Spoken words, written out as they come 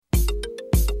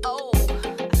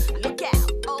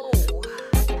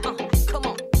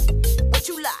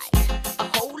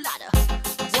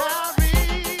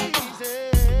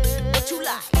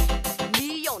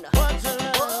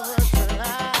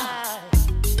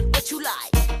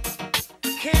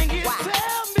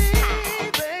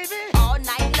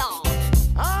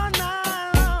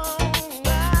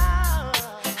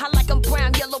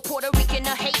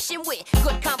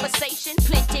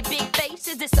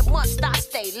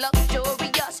stay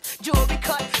luxurious. Jewelry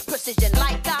cut, precision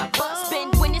like I bust.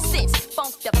 Been winning since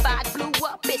Funkified blew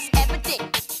up. It's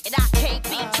evident, and I can't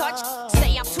be touched.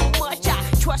 Say I'm too much,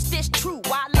 I trust this true.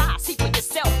 Why lie? See for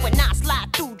yourself when I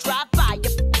slide through. Drive by, you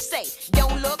say,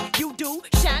 don't look, you do.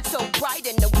 Shine so bright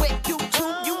in the whip, you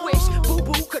too. You wish Boo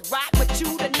Boo could ride with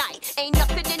you tonight. Ain't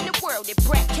nothing in the world that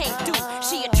Brett can't do.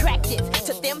 She attractive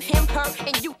to them, him, her,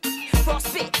 and you.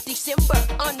 Frostbit, December,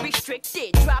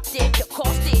 unrestricted. Dropped it, the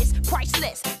cost is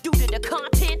priceless. Due to the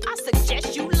content, I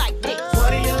suggest you like this. What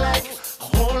do you like? A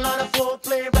whole lot of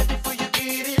foreplay right before you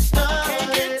get it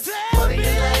started. What do you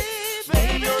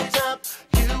like? Be on top.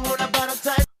 You want a bottom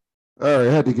type. All right,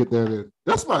 I had to get that in.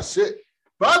 That's my shit.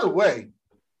 By the way,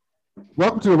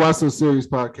 welcome to the Why So Serious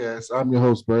podcast. I'm your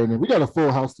host, Brandon. We got a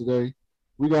full house today.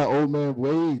 We got Old Man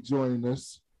Wade joining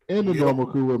us and the normal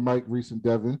crew with Mike, Reese, and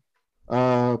Devin.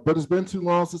 But it's been too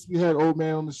long since we had Old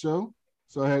Man on the show,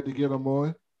 so I had to get him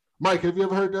on. Mike, have you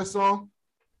ever heard that song?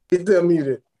 He's still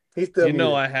muted. You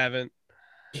know I haven't.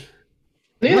 Reese,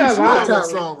 you know that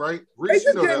song, right? Reese,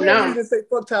 you know that. No. Just say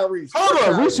fuck Tyrese.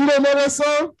 Hold on, Reese, you don't know that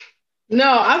song?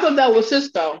 No, I thought that was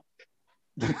Cisco.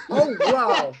 Oh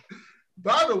wow!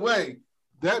 By the way,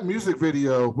 that music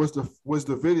video was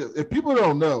the video. If people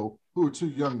don't know, who are too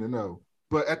young to know,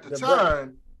 but at the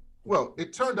time, well,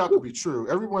 it turned out to be true.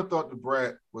 Everyone thought the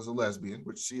Brat was a lesbian,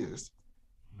 which she is,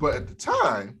 but at the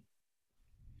time,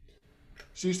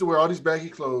 she used to wear all these baggy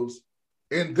clothes,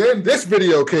 and then this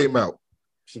video came out.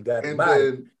 She got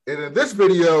and in this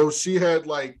video, she had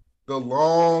like the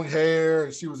long hair,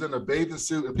 and she was in a bathing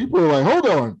suit, and people were like, "Hold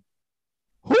on,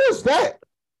 who is that?"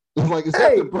 It's like, is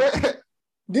that the Brat?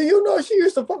 Do you know she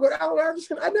used to fuck with Allen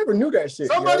Iverson? I never knew that shit.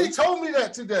 Somebody told me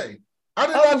that today. I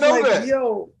did not know that.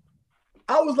 Yo,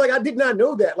 I was like, I did not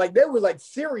know that. Like, they were like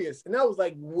serious, and I was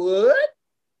like, what?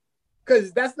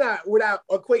 Because that's not what I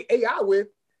equate AI with.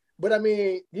 But I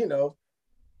mean, you know,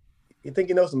 you think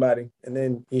you know somebody, and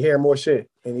then you hear more shit,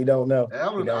 and you don't know.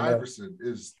 Allen Iverson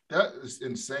is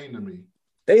insane to me.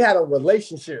 They had a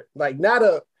relationship, like not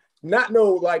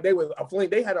like they was a fling.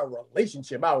 They had a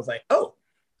relationship. I was like, oh,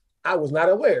 I was not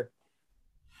aware.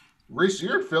 Reese,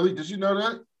 you're in Philly. Did you know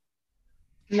that?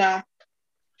 No.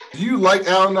 Do you like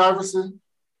Allen Iverson,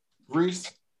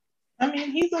 Reese? I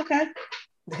mean, he's okay.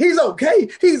 He's okay.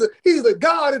 He's the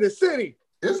god of the city.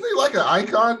 Isn't he like an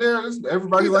icon there? Isn't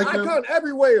everybody he's like an him? Icon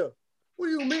everywhere. What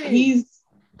do you mean? He's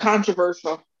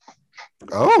controversial.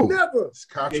 Oh, never. It's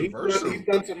controversial. He's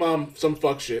done some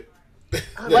fuck shit.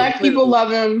 Black people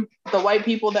love him. The white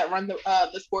people that run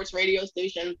the sports radio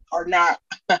station are not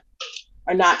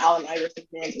Allen Iverson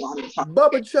fans a lot of the time.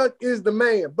 Bubba Chuck is the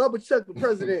man. Bubba Chuck the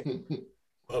president.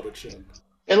 Bubba Chuck.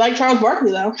 They like Charles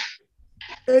Barkley though.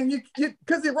 And you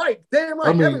because you're right. Damn right.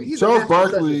 I mean, Charles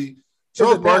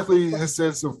Barkley has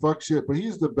said some fuck shit, but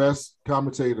he's the best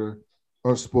commentator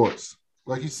on sports.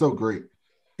 Like, he's so great.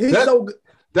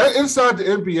 That inside the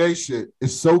NBA shit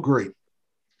is so great.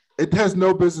 It has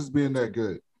no business being that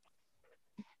good.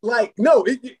 Like, no,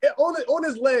 on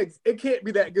his legs, it can't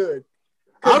be that good.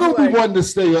 I don't be wanting to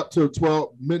stay up till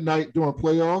 12 midnight during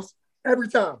playoffs. Every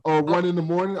time. Or 1 in the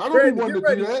morning. I don't be wanting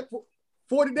to do that.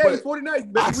 40 days, 40 nights.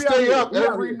 I stay up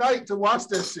every night to watch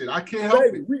that shit. I can't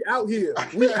help it. We out here.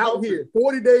 We out here.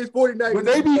 40 days, 40 nights. When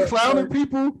they be clowning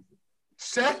people,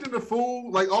 Shaq the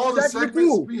Fool, like all the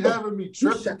segments be having me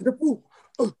tripping. Shaq the Fool.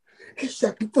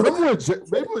 Remember when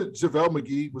JaVale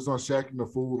McGee was on Shaq and the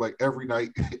Fool like every night?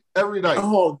 Every night.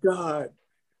 Oh, God.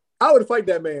 I would fight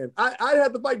that man. I'd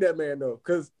have to fight that man, though,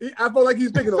 because I felt like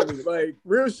he's picking on me. Like,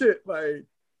 real shit. Like,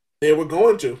 they were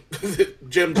going to.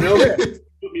 Jim Jones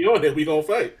put me on it. We gonna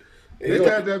fight. They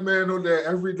got that man on there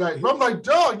every night. But I'm like,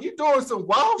 dog, you doing some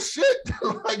wild shit.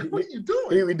 Like, what are you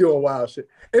doing? He be doing wild shit.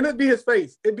 And it'd be his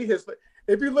face. It'd be his face.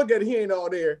 If you look at it, he ain't all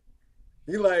there.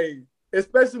 He like,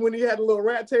 especially when he had a little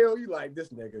rat tail, you like, this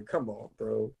nigga, come on,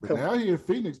 bro. But now he in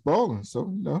Phoenix balling,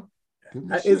 so, you know.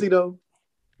 Is he, though?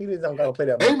 He just don't gotta play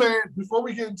that. Hey, man, before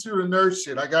we get into the nerd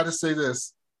shit, I got to say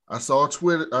this. I saw a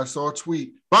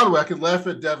tweet. By the way, I can laugh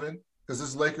at Devin because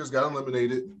his Lakers got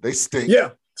eliminated. They stink. Yeah,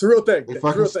 it's a real thing. They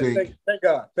fucking stink. Thank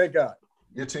God. Thank God.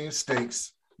 Your team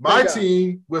stinks. My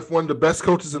team, with one of the best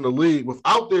coaches in the league,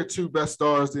 without their two best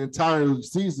stars the entire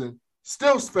season,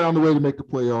 still found a way to make the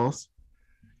playoffs.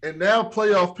 And now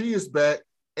Playoff P is back.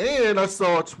 And I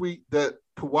saw a tweet that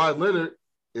Kawhi Leonard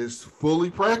is fully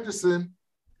practicing,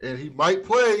 and he might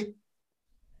play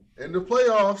in the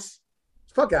playoffs.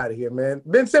 Fuck out of here, man.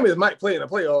 Ben Simmons might play in the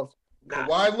playoffs.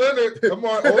 Kawhi Leonard, come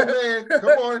on, old man, come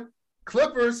on.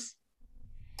 Clippers.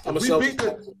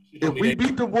 If we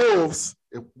beat the Wolves,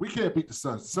 if we can't beat the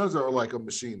Suns. The Suns are like a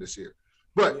machine this year.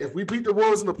 But if we beat the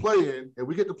Wolves in the play-in and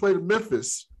we get to play the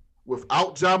Memphis,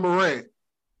 without John Morant,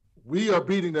 we are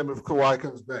beating them if Kawhi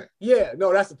comes back. Yeah,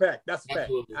 no, that's a fact. That's a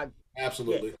Absolutely. fact.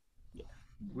 Absolutely. Yeah.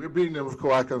 We're beating them if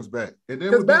Kawhi comes back. And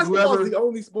then Because basketball whoever, is the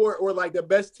only sport where like the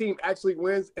best team actually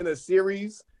wins in a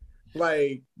series.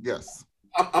 Like, yes.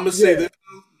 I'm gonna say this,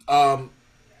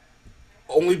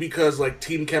 only because like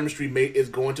team chemistry is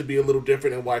going to be a little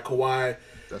different, and why Kawhi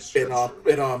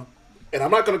and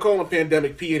I'm not gonna call him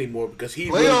Pandemic P anymore because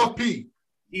playoff P.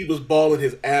 He was balling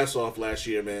his ass off last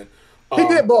year, man. He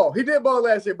did ball. He did ball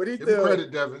last year, but he Give still him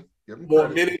credit, Devin. Give him more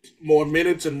credit.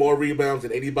 minutes, and more rebounds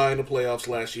than anybody in the playoffs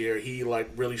last year. He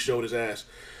like really showed his ass.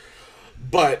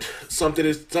 But something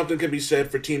can be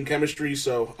said for team chemistry.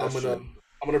 So I'm gonna.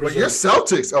 But your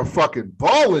Celtics are fucking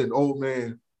balling, old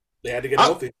man. They had to get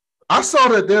healthy. I saw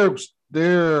that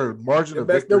their margin of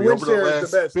victory over the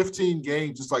last 15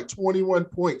 games is like 21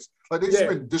 points. Like they've just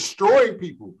been destroying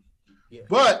people. Yeah.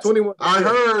 But I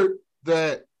heard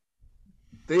that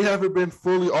they haven't been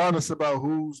fully honest about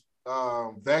who's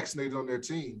vaccinated on their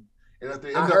team. And if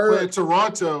they end up playing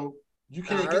Toronto, you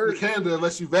can't get to Canada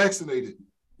unless you're vaccinated.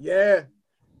 Yeah.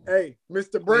 Hey,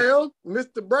 Mr. Brown, is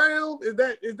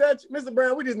that Mr.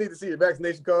 Brown? We just need to see your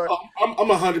vaccination card. I'm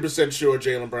 100% sure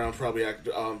Jaylen Brown probably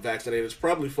vaccinated. It's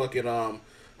probably fucking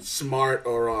Smart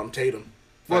or Tatum.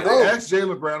 Well, they asked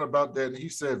Jaylen Brown about that, and he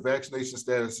said vaccination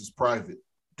status is private.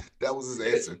 That was his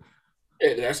answer.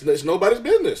 That's nobody's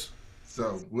business.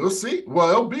 So we'll see.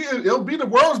 Well, it'll be the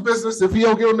world's business if he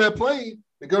don't get on that plane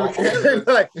and go to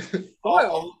Canada.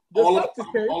 All I'm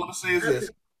gonna say is this.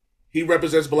 He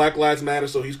represents Black Lives Matter,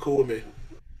 so he's cool with me.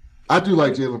 I do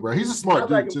like Jaylen Brown. He's a smart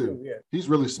dude, too. Yeah. He's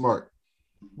really smart,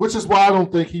 which is why I don't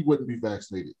think he wouldn't be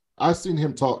vaccinated. I've seen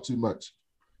him talk too much.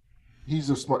 He's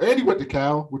a smart – and he went to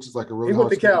Cal, which is like a really hard school.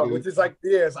 He went to Cal, which is like,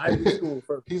 it's Ivy School.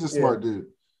 He's a smart dude.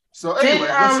 So, anyway.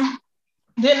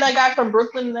 Didn't that guy from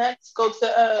Brooklyn Nets go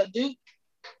to Duke?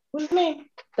 What's his name?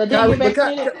 Kyrie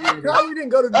didn't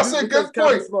go to Duke. That's a good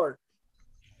point. Smart.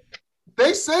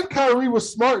 They said Kyrie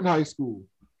was smart in high school.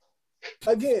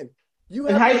 Again, you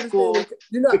have in high school.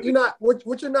 You're not.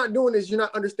 What you're not doing is you're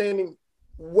not understanding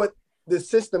what the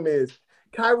system is.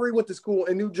 Kyrie went to school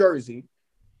in New Jersey.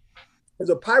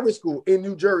 There's a private school in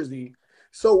New Jersey.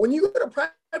 So when you go to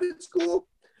private school,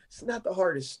 it's not the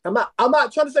hardest. I'm not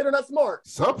trying to say they're not smart.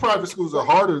 Some private schools are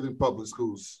harder than public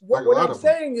schools. What I'm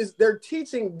saying is they're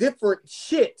teaching different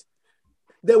shit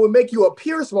that would make you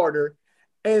appear smarter.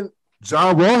 And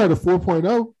John Wall had a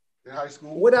 4.0. In high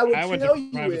school. What I went to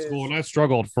private school and I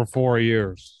struggled for 4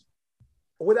 years.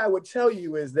 What I would tell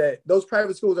you is that those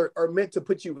private schools are meant to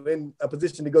put you in a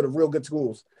position to go to real good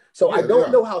schools. So I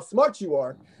don't know how smart you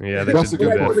are. Yeah, that's a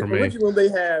good one for me. The curriculum they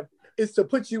have is to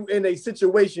put you in a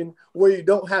situation where you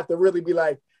don't have to really be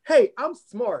like, hey, I'm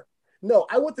smart. No,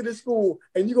 I went to this school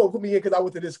and you're going to put me in because I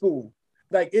went to this school.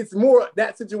 Like, it's more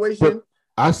that situation. But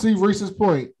I see Reese's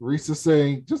point. Reese is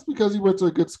saying just because he went to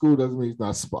a good school doesn't mean he's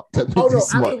not smart. That means he's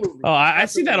smart. Absolutely. Oh, I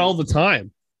see that all the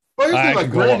time. But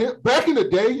like back in the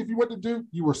day, if you went to Duke,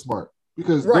 you were smart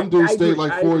because them dudes stayed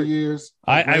like 4 years.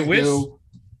 I wish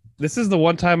this is the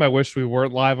one time I wish we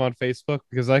weren't live on Facebook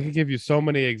because I could give you so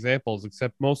many examples,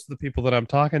 except most of the people that I'm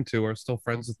talking to are still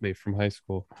friends with me from high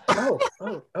school.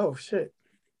 Oh shit.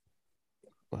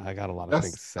 I got a lot of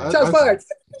things to say.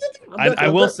 I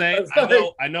will say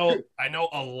I know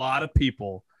a lot of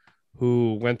people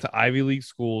who went to Ivy League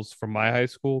schools from my high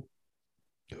school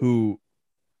who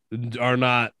are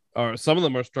not, or some of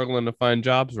them are struggling to find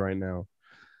jobs right now.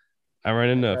 I ran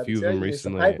into a few of them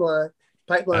recently.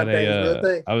 Pipeline thing is a real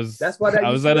thing. That's why I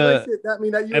was at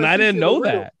and I didn't know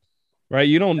that. Right,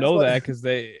 you don't know that because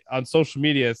they on social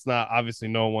media. It's not obviously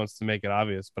no one wants to make it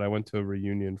obvious. But I went to a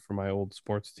reunion for my old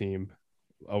sports team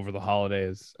over the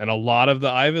holidays, and a lot of the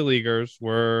Ivy Leaguers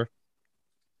were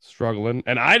struggling.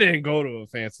 And I didn't go to a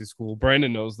fancy school.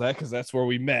 Brandon knows that because that's where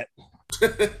we met.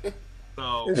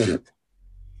 So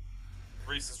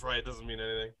Reese is right. It doesn't mean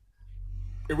anything.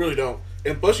 It really don't.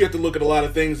 And plus, you have to look at a lot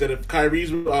of things that if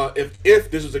Kyrie's,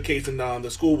 if this was the case and the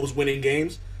school was winning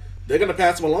games, they're gonna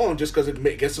pass him along just because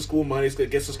it gets the school money, it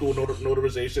gets the school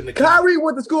notarization. Kyrie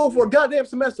went to school for a goddamn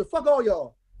semester. Fuck all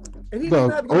y'all. And he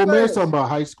didn't have old man's talking about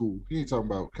high school. He ain't talking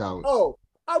about college. Oh,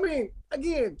 I mean,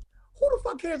 again, who the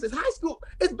fuck cares? It's high school.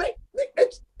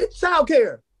 It's child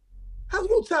care. High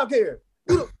school child care.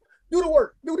 Do the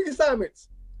work. Do the assignments.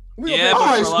 Yeah,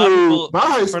 my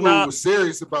high school was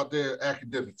serious about their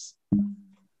academics.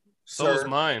 So was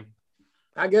mine.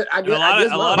 I guess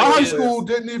my high school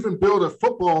didn't even build a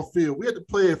football field. We had to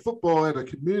play football at a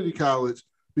community college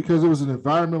because it was an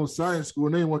environmental science school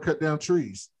and they didn't want to cut down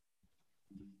trees.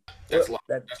 That's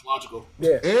logical.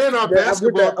 Yeah. And our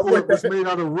basketball court was made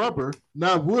out of rubber,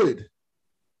 not wood.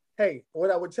 hey,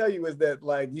 what I would tell you is that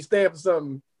like you stand for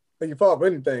something and you fall for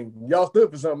anything. Y'all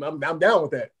stood for something. I'm down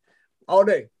with that all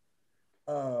day.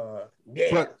 Yeah.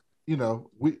 But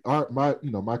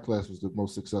my class was the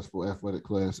most successful athletic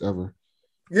class ever.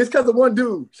 Just because of one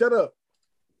dude. Shut up.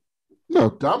 No,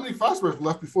 Dominique Foxworth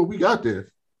left before we got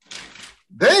there.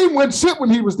 They ain't win shit when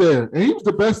he was there, and he was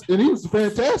the best, and he was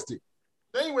fantastic.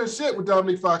 They ain't win shit when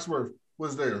Dominique Foxworth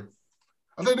was there.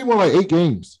 I think they won like 8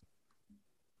 games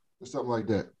or something like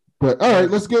that. But all right,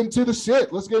 let's get into the shit.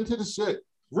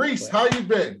 Reese, how you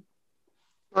been?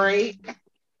 Great.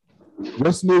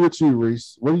 What's new with you,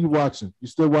 Reese? What are you watching? You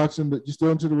still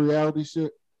into the reality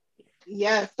shit?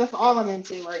 Yes, that's all I'm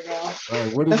into right now. All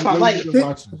right, what That's have my you been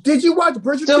watching? Did you watch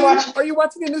Bridgerton? Are you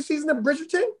watching the new season of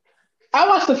Bridgerton? I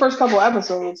watched the first couple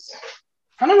episodes.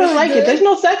 I don't really like it. There's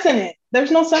no sex in it.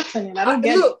 I don't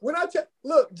get it.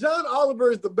 Look, John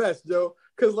Oliver is the best, Joe,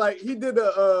 because like he did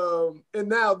and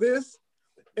now this,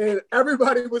 and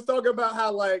everybody was talking about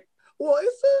how like, well,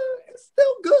 it's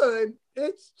still good.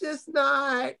 It's just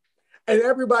not, and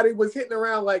everybody was hitting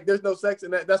around like there's no sex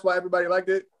in that. That's why everybody liked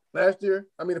it last year.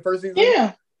 I mean, the first season.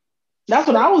 Yeah, that's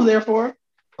what I was there for.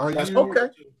 Okay?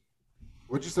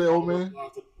 What'd you say, old man?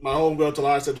 My homegirl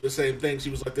Talara said the same thing. She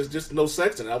was like, "There's just no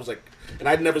sex in it." I was like, and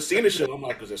I'd never seen the show. I'm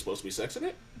like, "Is there supposed to be sex in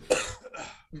it?"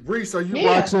 Reese, are you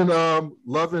watching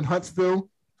Love in Huntsville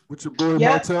with your boy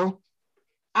Martell?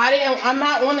 I'm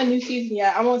not on the new season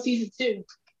yet. I'm on season 2.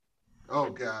 Oh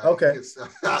God. Okay.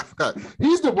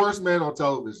 He's the worst man on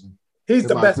television. He's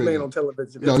the best man on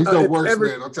television. No, he's the worst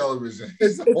man on television.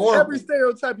 It's every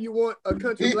stereotype you want a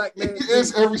country black man. He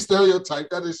is every stereotype.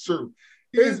 That is true.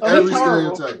 He is every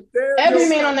stereotype. Every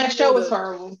man on that show is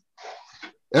horrible.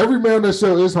 Every man on that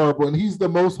show is horrible, and he's the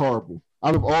most horrible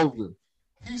out of all of them.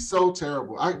 He's so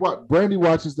terrible. Brandy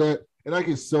watches that, and I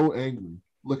get so angry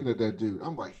looking at that dude.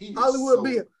 I'm like, he is Hollywood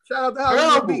B. Shout out to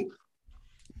Hollywood B.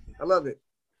 I love it.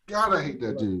 God, I hate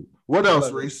that dude. What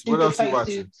else, Reese? What else you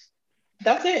watching?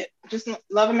 That's it. Just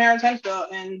Love and Marriage Huntsville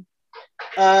and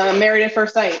Married at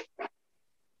First Sight.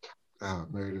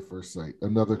 Married at First Sight.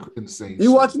 Another insane.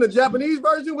 You watching the Japanese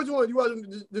version? Which one? You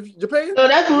watching the Japan? No,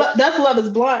 that's Love is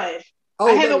Blind. Oh,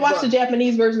 I haven't watched the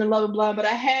Japanese version of Love is Blind, but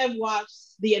I have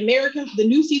watched the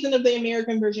new season of the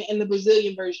American version and the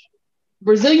Brazilian version.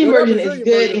 Brazilian version is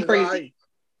good and crazy. Right.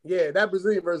 Yeah, that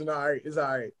Brazilian version is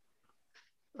all right.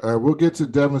 All right, we'll get to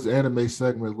Devin's anime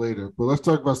segment later, but let's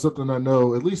talk about something I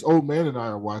know at least Old Man and I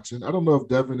are watching. I don't know if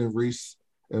Devin and Reese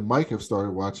and Mike have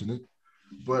started watching it,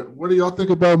 but what do y'all think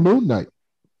about Moon Knight,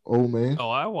 Old Man? Oh,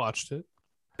 I watched it.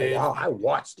 Wow, I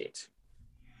watched it.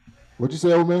 What'd you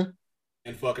say, Old Man?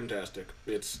 And fucking tastic.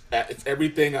 It's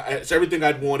everything. It's everything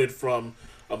I'd wanted from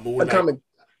a Moon Knight.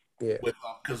 Yeah.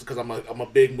 Because I'm a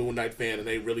big Moon Knight fan, and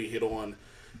they really hit on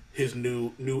his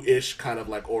new-ish kind of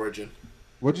like origin.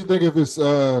 What'd you think of his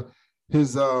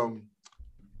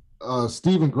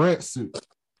Stephen Grant suit?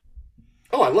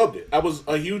 Oh, I loved it. I was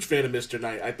a huge fan of Mr.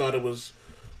 Knight. I thought it was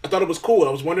cool.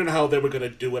 I was wondering how they were gonna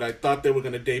do it. I thought they were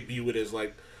gonna debut it as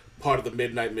like part of the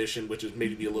Midnight Mission, which is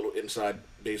maybe a little inside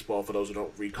baseball for those who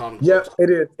don't read comic books.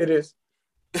 Yeah, it is.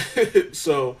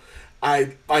 So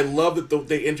I love that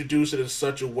they introduced it in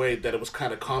such a way that it was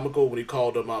kind of comical when he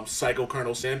called him Psycho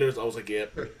Colonel Sanders. I was like, yeah,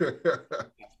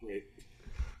 that's great.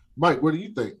 Mike, what do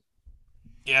you think?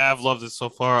 Yeah, I've loved it so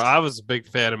far. I was a big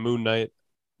fan of Moon Knight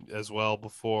as well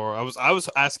before. I was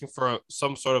asking for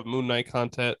some sort of Moon Knight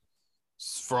content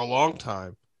for a long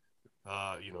time.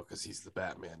 Because he's the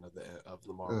Batman of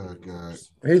the Marvel universe.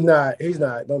 He's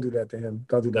not. Don't do that to him.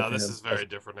 Don't do that to him. No, this is very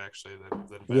different actually than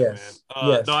Batman. Yes.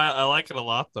 No, I like it a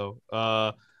lot though.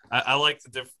 I like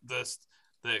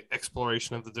the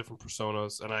exploration of the different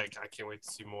personas, and I can't wait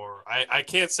to see more. I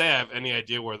can't say I have any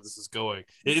idea where this is going.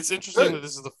 It's interesting that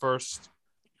this is the first.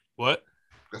 What?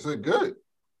 I said good.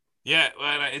 Yeah,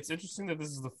 and it's interesting that this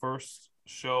is the first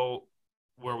show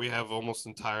where we have almost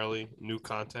entirely new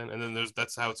content, and then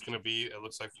that's how it's going to be. It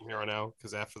looks like from here on out,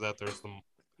 because after that there's the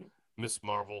Miss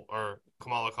Marvel or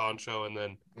Kamala Khan show, and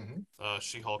then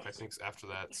She-Hulk I think is after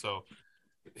that. So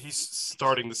he's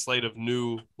starting the slate of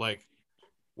new, like,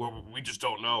 where we just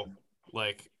don't know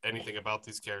like anything about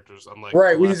these characters. Unlike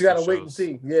right, we just gotta wait and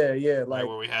see. Yeah, like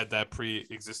where we had that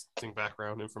pre-existing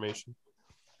background information.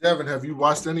 Devin, have you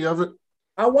watched any of it?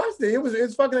 I watched it.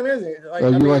 It's fucking amazing.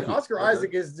 Like Oscar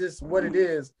Isaac is just what it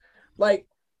is. Like,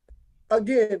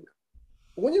 again,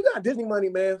 when you got Disney money,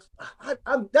 man,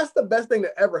 that's the best thing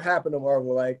that ever happened to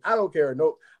Marvel. Like, I don't care.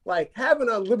 No, like having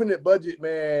a limited budget,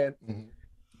 man. Mm-hmm.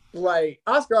 Like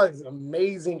Oscar Isaac is an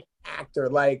amazing actor.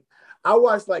 Like, I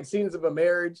watched like Scenes of a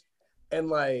Marriage, and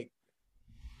like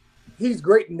he's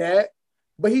great in that,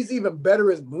 but he's even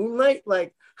better as Moon Knight.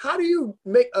 Like how do you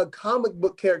make a comic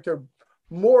book character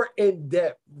more in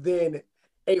depth than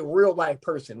a real life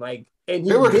person? Like, and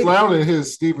they were clowning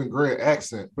his Stephen Grant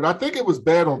accent, but I think it was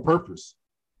bad on purpose.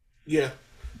 Yeah,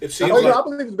 it seems. I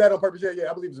believe it's bad on purpose. Yeah,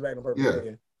 I believe it's bad on purpose.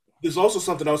 Yeah. There's also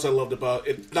something else I loved about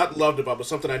it. Not loved about, but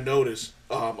something I noticed.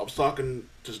 I was talking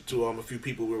to a few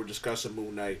people. We were discussing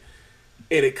Moon Knight,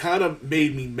 and it kind of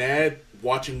made me mad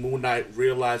watching Moon Knight,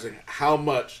 realizing how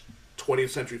much 20th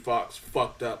Century Fox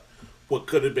fucked up what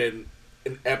could have been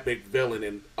an epic villain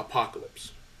in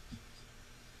Apocalypse.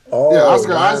 Oh, yeah,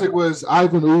 Oscar Isaac was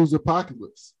Ivan Ooze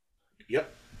Apocalypse.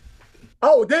 Yep.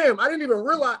 Oh, damn. I didn't even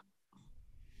realize.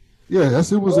 Yeah,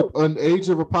 it was an Age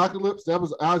of Apocalypse. That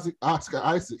was Oscar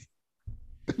Isaac.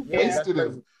 Wasted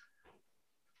him.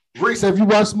 Reese, have you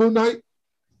watched Moon Knight?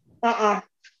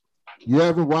 You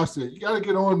haven't watched it. You got to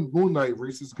get on Moon Knight,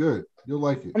 Reese. It's good. You'll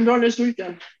like it. I'm doing this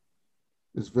weekend.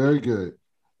 It's very good.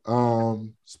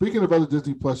 Speaking of other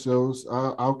Disney Plus shows,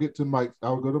 I'll get to Mike.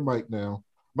 I'll go to Mike now.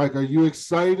 Mike, are you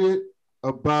excited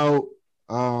about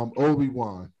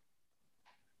Obi-Wan?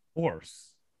 Of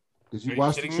course. Did you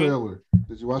watch the trailer?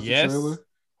 Did you watch the trailer?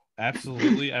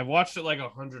 Absolutely. I've watched it like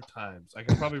 100 times. I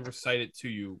can probably recite it to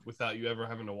you without you ever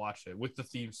having to watch it. With the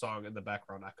theme song in the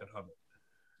background, I could hum it.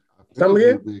 I think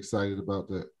you'd be excited about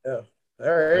that. Yeah. All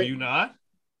right. Are you not?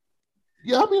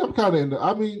 Yeah, I mean, I'm kind of into.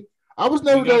 I mean, I was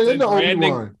never that into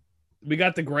Obi-Wan. We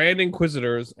got the Grand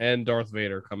Inquisitors and Darth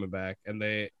Vader coming back, and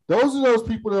those are those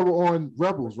people that were on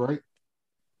Rebels, right?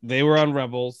 They were on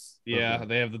Rebels. Yeah, Okay.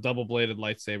 They have the double-bladed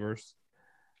lightsabers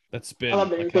that spin I love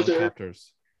the like Inquisitor.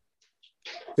 helicopters.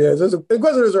 Yeah,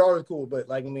 Inquisitors are always cool, but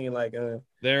like I mean, like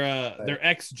they're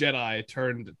ex-Jedi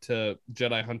turned to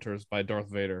Jedi hunters by Darth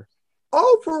Vader.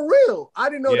 Oh, for real? I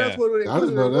didn't know Yeah. that's what I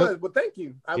didn't know Inquisitor was. that. But thank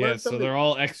you. I Yeah, learned so something. they're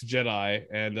all ex-Jedi,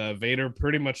 and Vader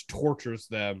pretty much tortures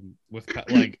them with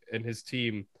like, and his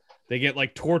team. They get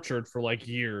like tortured for like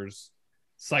years,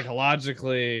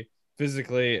 psychologically,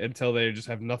 physically, until they just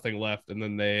have nothing left, and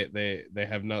then they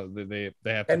have no they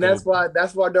have. And that's why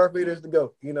Darth Vader is the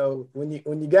GOAT. You know, when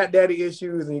you got daddy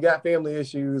issues and you got family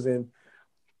issues and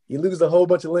you lose a whole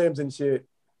bunch of limbs and shit,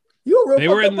 you a real.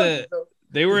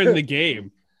 They were in the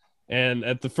game. And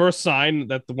at the first sign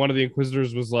that one of the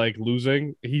Inquisitors was like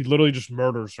losing, he literally just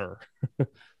murders her,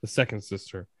 the second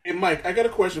sister. Hey, Mike, I got a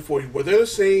question for you. Were they the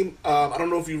same? I don't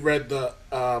know if you read the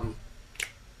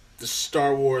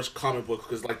Star Wars comic book,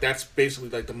 because like that's basically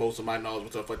like the most of my knowledge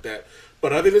and stuff like that.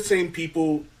 But are they the same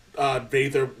people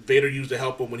Vader used to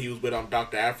help him when he was with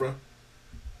Dr. Aphra?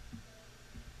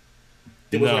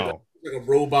 It was like a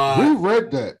robot. We read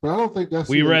that, but I don't think that's.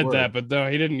 We read that, but no,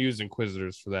 he didn't use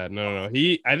Inquisitors for that. No.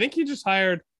 I think he just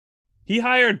hired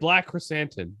Black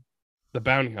Chrysanthemum, the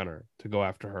bounty hunter, to go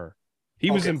after her. He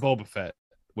was in Boba Fett,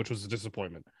 which was a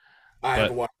disappointment. I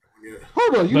haven't watched it yet.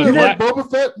 Hold on, you didn't have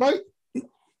Boba Fett, Mike?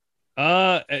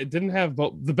 It didn't have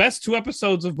the best 2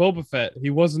 episodes of Boba Fett. He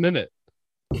wasn't in it.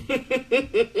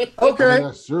 Okay, I mean,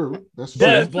 that's true. That's true.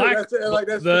 Yeah,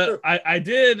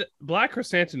 Black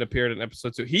Chrysanthemum appeared in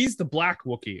episode 2. He's the black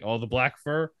Wookiee, all the black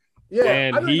fur. Yeah,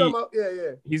 and I know you're talking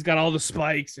about, he's got all the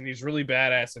spikes and he's really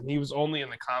badass. And he was only in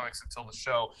the comics until the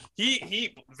show.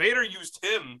 Vader used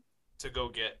him to go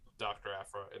get Dr.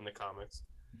 Aphra in the comics.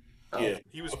 Yeah,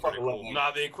 he was pretty cool.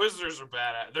 Nah, the Inquisitors are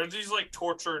badass. They're these like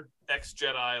tortured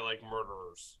ex-Jedi like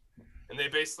murderers, and they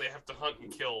basically have to hunt and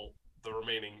kill the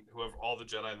remaining all the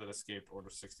Jedi that escaped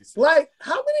Order 66. Like,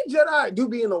 how many Jedi do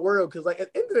be in the world? Because like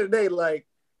at the end of the day, like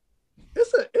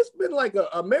it's been like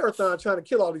a marathon trying to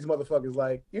kill all these motherfuckers.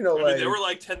 Like, you know, I mean, there were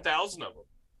like 10,000 of them.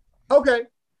 Okay.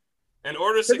 And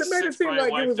Order 66 it made it seem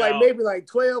like it was out. like maybe like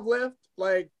 12 left.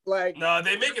 Like no,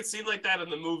 they make it seem like that in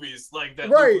the movies, like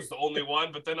that right. Luke was the only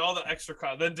one. But then all the extra,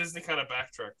 then Disney kind of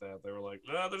backtracked that. They were like,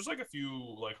 no, there's like a few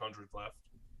like 100 left.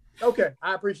 Okay,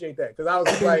 I appreciate that because I was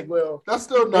just like, well, that's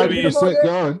still 90%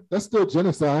 gone. That's still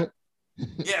genocide.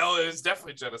 Yeah, it was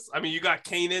definitely genocide. I mean, you got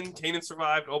Kanan. Kanan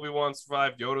survived. Obi-Wan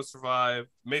survived. Yoda survived.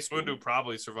 Mace Windu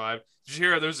probably survived. Did you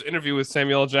hear? There's an interview with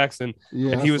Samuel L. Jackson,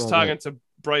 and he was talking to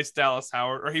Bryce Dallas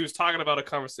Howard, or he was talking about a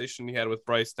conversation he had with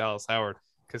Bryce Dallas Howard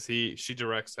because she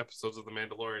directs episodes of The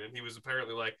Mandalorian, and he was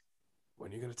apparently like,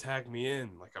 "When are you gonna tag me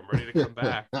in? Like, I'm ready to come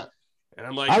back." And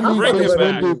I'm like, "You bring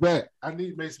him back. I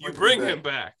need Mace Windu. You bring him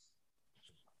back.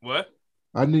 What?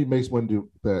 I need Mace Windu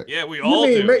back. Yeah, we all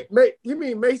do. You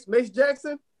mean Mace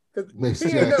Jackson? Because Mace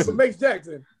he ain't nothing but Mace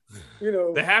Jackson. You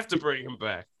know, they have to bring him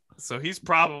back. So he's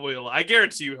probably. I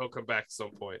guarantee you, he'll come back at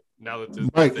some point. Now that this,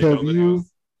 Mike,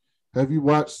 have you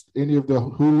watched any of the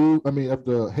Hulu? I mean, of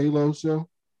the Halo show?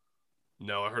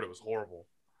 No, I heard it was horrible.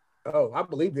 Oh, I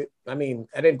believed it. I mean,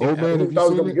 I didn't think thought it was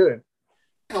gonna be good.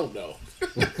 Hell no.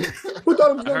 Who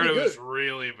thought it was gonna be good? I heard it was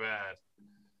really bad.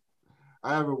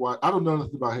 I haven't watched. I don't know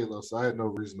nothing about Halo, so I had no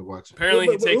reason to watch it. Apparently,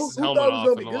 he takes his helmet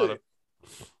off in a lot of.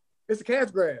 It's a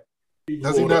cash grab.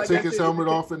 Does he not take his helmet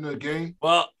off in the game?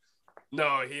 Well,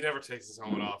 no, he never takes his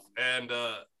helmet off. And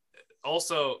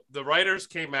also, the writers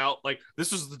came out like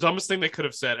this was the dumbest thing they could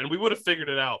have said, and we would have figured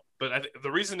it out. But the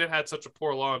reason it had such a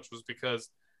poor launch was because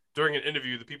during an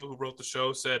interview, the people who wrote the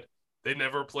show said they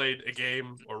never played a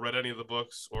game or read any of the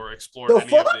books or explored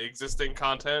any of the existing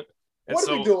content. And what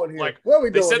so, are we doing here? Like, what are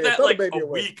we doing they said here? that Throw like the baby a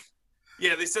away. week.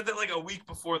 Yeah, they said that like a week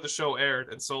before the show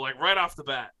aired, and so like right off the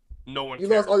bat, no one. You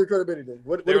cared. lost all your credibility.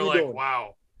 What They are were we like, doing?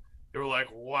 wow. They were like,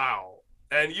 wow.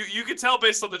 And you could tell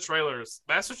based on the trailers,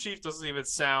 Master Chief doesn't even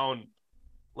sound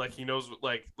like he knows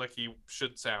like he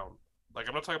should sound. Like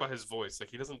I'm not talking about his voice. Like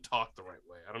he doesn't talk the right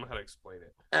way. I don't know how to explain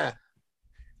it.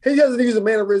 He doesn't use the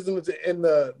mannerisms and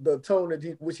the tone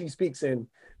that which he speaks in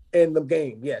the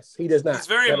game. Yes, he does not. He's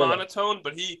very monotone,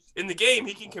 but in the game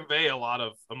he can convey a lot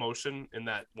of emotion in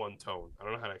that one tone. I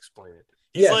don't know how to explain it.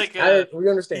 He's like we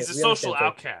understand. He's a social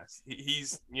outcast.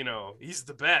 He's he's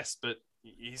the best, but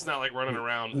he's not like running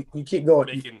around. You keep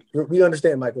going. We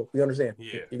understand, Michael. We understand.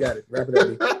 Yeah, you got it. Wrap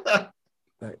it up.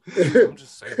 Right. I'm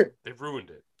just saying they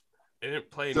ruined it. They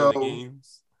didn't play any of the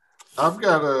games. I've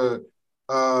got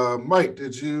a Mike.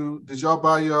 Did y'all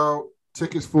buy y'all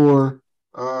tickets for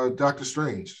Doctor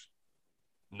Strange?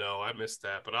 No, I missed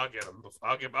that, but I'll get them.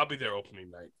 I'll be there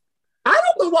opening night. I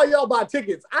don't know why y'all buy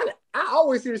tickets. I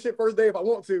always see the shit first day if I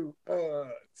want to,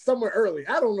 somewhere early.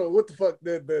 I don't know what the fuck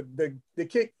the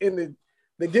kick in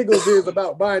the giggles is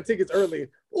about buying tickets early.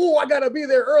 Oh, I gotta be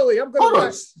there early. I'm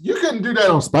gonna. You couldn't do that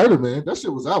on Spider-Man. That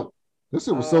shit was out. That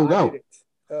shit was sold out.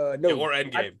 No, or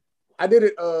Endgame. I did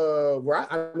it where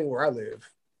I live.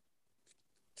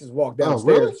 Just walk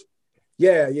downstairs. Oh,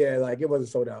 really? Yeah, like it wasn't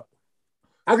sold out.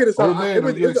 I could have saw it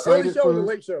was the early show and the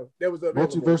late show. That was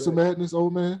Multiverse of Madness,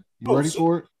 old man. You ready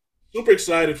for it? Super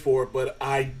excited for it, but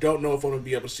I don't know if I'm gonna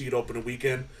be able to see it open the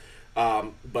weekend.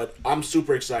 But I'm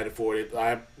super excited for it.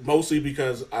 Mostly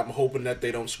because I'm hoping that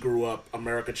they don't screw up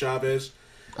America Chavez.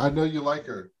 I know you like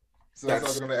her, so that's what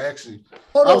I was going to ask you.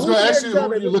 I was going to ask you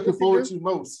who you're looking forward to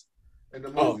most in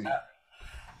the movie.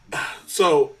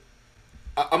 So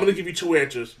I'm going to give you two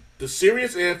answers. The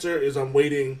serious answer is I'm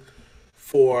waiting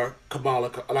for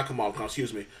America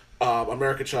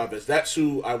Chavez. That's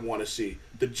who I want to see.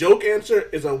 The joke answer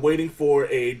is I'm waiting for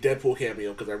a Deadpool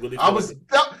cameo because I really.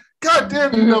 God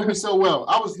damn, you know me so well.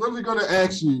 I was literally going to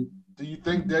ask you, do you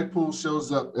think Deadpool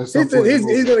shows up at some point? He's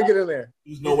going to get in there.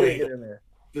 There's no way.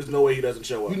 There's no way he doesn't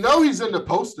show up. You know he's in the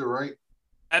poster, right?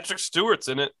 Patrick Stewart's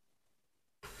in it.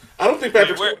 I don't think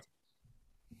Patrick Stewart.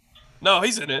 No,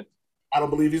 he's in it. I don't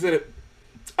believe he's in it.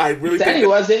 I really think he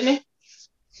was, didn't he?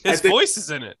 His voice is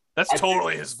in it. That's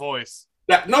totally his voice.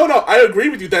 No, I agree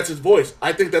with you. That's his voice.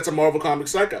 I think that's a Marvel comic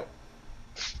psycho.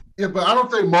 Yeah, but I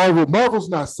don't think Marvel's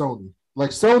not Sony.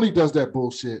 Like, Sony does that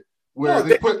bullshit where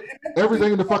they put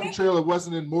everything in the fucking trailer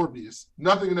wasn't in Morbius.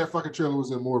 Nothing in that fucking trailer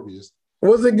was in Morbius.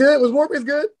 Was it good? Was Morbius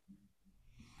good?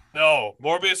 No,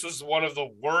 Morbius was one of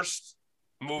the worst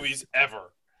movies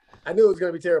ever. I knew it was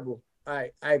going to be terrible.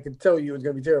 I could tell you it was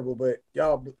going to be terrible, but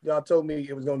y'all told me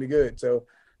it was going to be good. So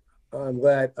I'm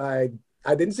glad I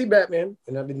didn't see Batman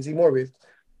and I didn't see Morbius.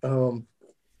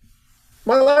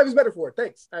 My life is better for it.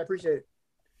 Thanks. I appreciate it.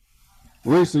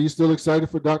 Reese, are you still excited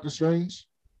for Doctor Strange?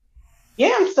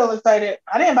 Yeah, I'm still excited.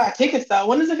 I didn't buy tickets though.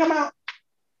 When does it come out?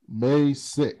 May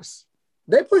 6th.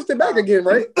 They pushed it back again,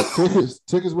 right?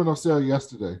 Tickets went on sale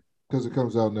yesterday because it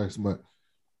comes out next month.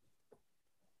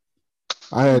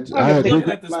 I had looking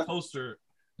at this poster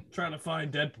trying to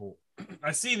find Deadpool.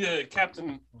 I see the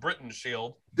Captain Britain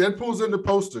shield. Deadpool's in the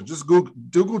poster. Just Google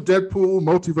Deadpool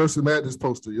Multiverse of Madness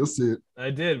poster. You'll see it. I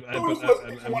did. I'm one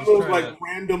of those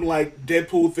random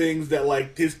Deadpool things that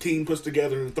like his team puts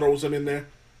together and throws him in there.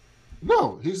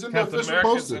 No, he's in Captain the official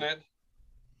America's poster. in it.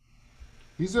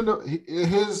 He's in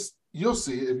his. You'll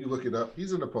see it if you look it up.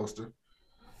 He's in the poster.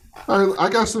 All right, I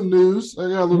got some news. I got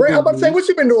a little. Brandon, I'm about to say, what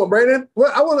you been doing, Brandon?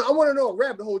 Well, I want to know a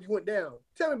rabbit hole you went down.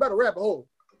 Tell me about a rabbit hole.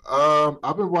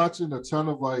 I've been watching a ton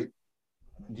of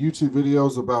YouTube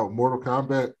videos about Mortal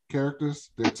Kombat characters,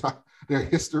 their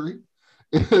history.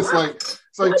 It's like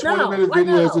 20-minute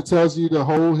videos that tells you the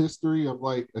whole history of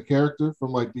a character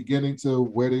from beginning to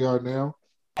where they are now.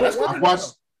 I've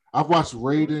watched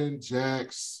Raiden,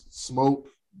 Jax, Smoke,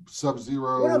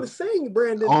 Sub-Zero. What I'm saying,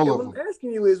 Brandon, all what of I'm them.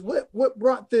 asking you is what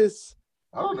brought this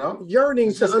I don't know. yearning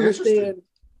It's to just understand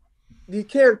the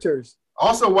characters.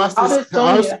 Also, watch How this. did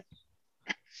Sonya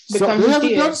become They who haven't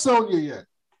she done is? Sonya yet.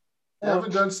 They Oh.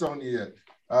 haven't done Sonya yet.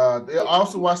 They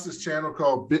also watch this channel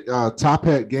called Top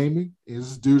Hat Gaming. And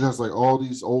this dude has like all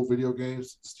these old video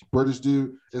games. This British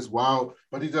dude is wild,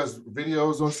 but he does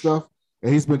videos on stuff.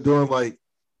 And he's been doing like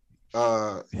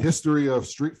history of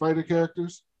Street Fighter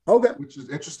characters. Okay. Which is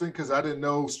interesting because I didn't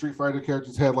know Street Fighter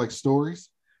characters had like stories.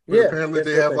 But Yeah, apparently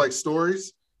they have like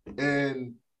stories.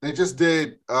 And they just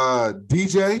did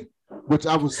DJ, which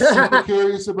I was super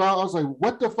curious about. I was like,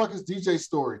 what the fuck is DJ's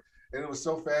story? And it was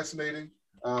so fascinating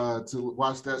to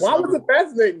watch that. Why was it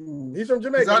fascinating? He's from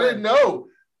Jamaica. I didn't know.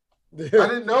 I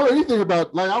didn't know anything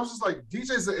about. Like I was just like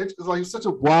DJ's like such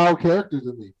a wild character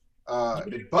to me. Is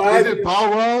it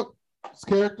Balrog's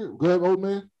character? Good old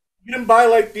man. You didn't buy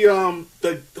like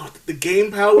the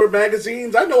Game Power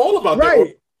magazines? I know all about that.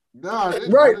 Right. No, I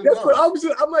didn't That's know. what I was.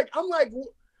 I'm like,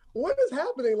 what is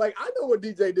happening? Like, I know what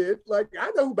DJ did. Like,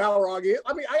 I know who Balrog is.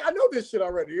 I mean, I know this shit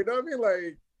already. You know what I mean?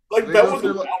 Like that was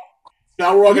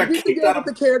Balrog got you get kicked out of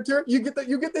the character. You get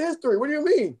the history. What do you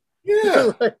mean?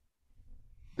 Yeah. Like,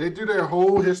 They do their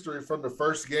whole history from the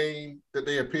first game that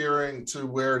they appear in to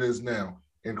where it is now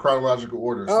in chronological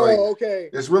order. Okay.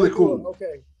 It's really cool.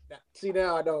 Okay. See,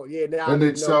 now I don't. Yeah, now And I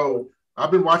then, so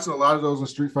I've been watching a lot of those in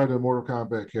Street Fighter and Mortal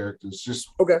Kombat characters, just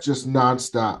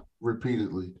nonstop,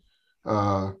 repeatedly.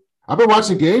 I've been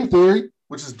watching Game Theory,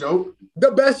 which is dope.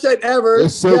 The best shit ever.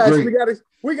 It's so great.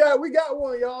 We got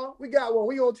one, y'all. We got one.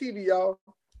 We on TV, y'all.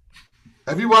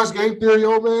 Have you watched Game Theory,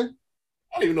 old man?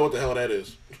 I don't even know what the hell that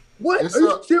is. What? Are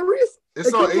you serious?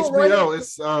 It's on HBO.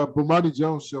 It's Bomani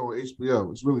Jones show on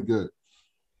HBO. It's really good.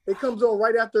 It comes on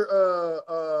right after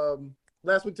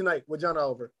Last Week Tonight with John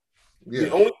Oliver. Yeah.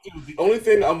 The only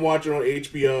thing I'm watching on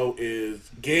HBO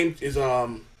is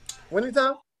Winning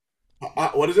Time.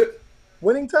 What is it?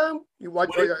 Winning Time. You watch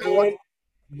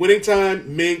Winning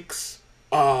Time. Minx.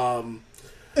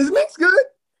 Is Minx good?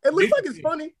 It looks like it's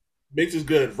funny. Minx is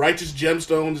good. Righteous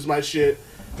Gemstones is my shit.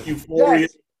 Euphoria.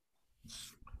 Yes.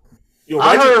 Yo,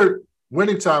 I heard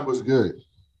Winning Time was good.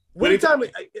 Winning Time.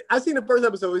 I seen the first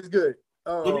episode. It's good.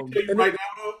 Let me tell you right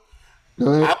now, Go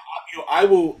though. ahead.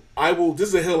 I will. This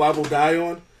is a hill I will die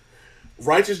on.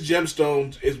 Righteous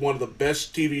Gemstones is one of the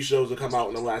best TV shows that come out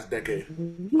in the last decade.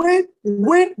 When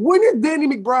is Danny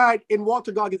McBride and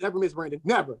Walter Goggins ever miss Brandon?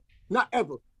 Never. Not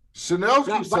ever. Chanel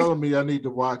keeps telling me I need to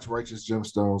watch Righteous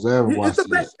Gemstones. I haven't watched it.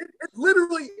 It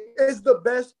literally is the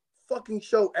best fucking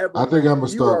show ever. I think I'm gonna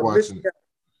start watching it.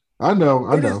 I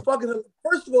know. It is fucking.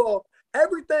 First of all,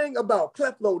 everything about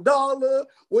Creflo Dollar,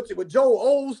 with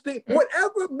Joel Osteen,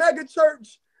 whatever mega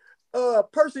church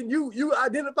person you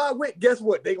identify with, guess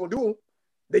what? They gonna do them.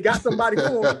 They got somebody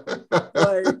for them. Like,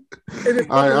 all right,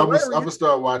 I'm gonna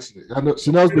start watching it. I know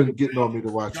Chanel's been getting on me to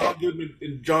watch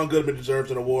it. John Goodman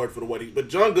deserves an award for but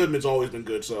John Goodman's always been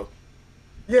good. So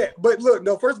yeah, but look,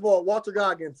 no. First of all, Walter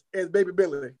Goggins is Baby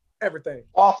Billy. Everything.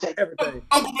 Everything.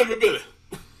 Uncle Baby Billy.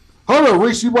 Hold on,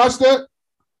 Reese, you watched that?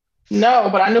 No,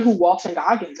 but I know who Walter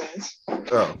Goggins is.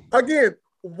 Oh. Again,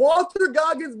 Walter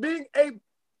Goggins being a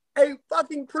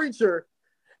fucking preacher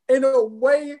in a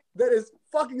way that is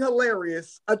fucking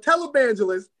hilarious, a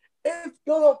televangelist, it's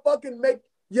gonna fucking make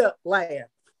you laugh.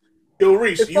 Yo,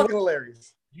 Reese, it's fucking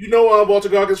hilarious. You know Walter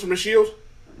Goggins from The Shield?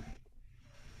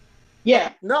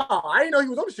 Yeah. No, I didn't know he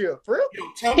was on The Shield. For real?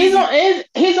 Yo,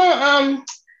 he's on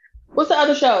what's the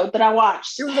other show that I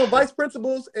watched? He was on Vice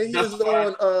Principals, and he was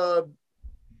on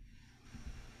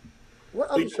what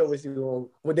other show was he on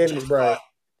with Danny McBride?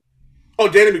 Oh,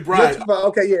 Danny McBride.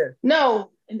 Okay, yeah.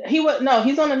 No,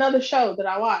 he's on another show that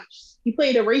I watched. He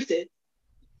played a racist.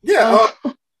 Yeah.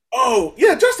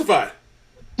 Justified.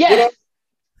 Yeah.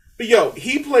 But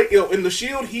he played in The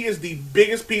Shield. He is the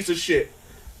biggest piece of shit.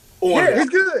 He's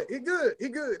good. He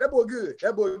good. That boy good.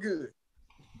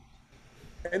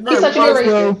 And he's such a good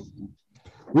racist.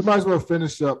 We might as well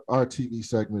finish up our TV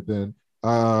segment then.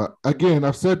 Again,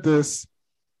 I've said this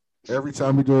every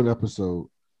time we do an episode.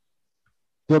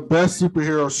 The best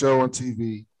superhero show on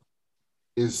TV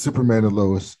is Superman and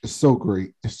Lois. It's so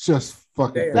great. It's just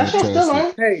fucking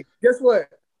fantastic. Hey, guess what?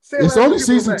 It's only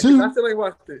season 2. I still ain't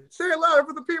watched it. Say it louder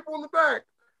for the people in the back.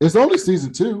 It's only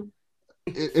season 2.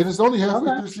 It's only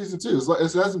halfway through season 2.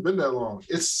 It hasn't been that long.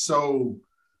 It's so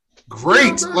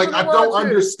great. Like, I don't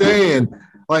understand.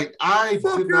 Like, I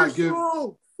did not give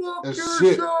a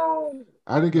shit.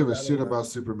 I didn't give a shit about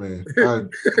Superman.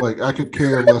 I could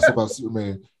care less about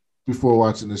Superman before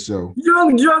watching the show.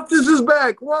 Young Justice is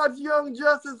back. Watch Young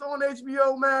Justice on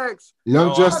HBO Max.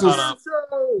 Young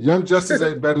Justice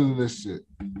ain't better than this shit.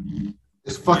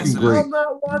 It's fucking great. I'm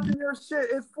not watching your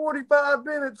shit. It's 45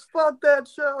 minutes. Fuck that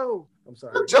show. I'm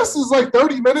sorry. Young Justice is like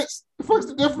 30 minutes. The fuck's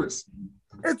the difference?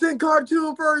 It's in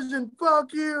cartoon version.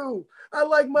 Fuck you. I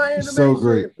like my animation. So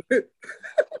great.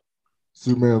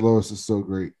 Superman and Lois is so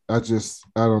great. I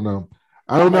don't know.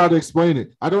 I don't know how to explain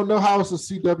it. I don't know how it's a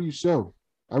CW show.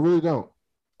 I really don't.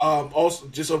 Also,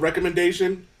 just a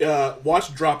recommendation: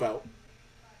 watch Dropout.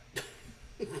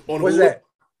 What's that?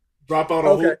 Dropout on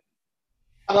Hulu.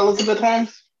 About Elizabeth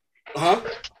Holmes.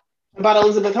 About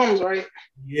Elizabeth Holmes, right?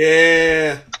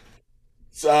 Yeah.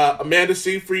 Amanda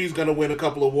Seyfried is gonna win a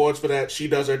couple awards for that. She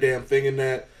does her damn thing in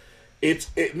that.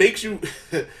 It makes you.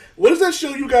 What is that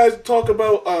show you guys talk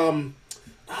about?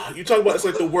 You talk about it's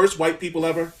like the worst white people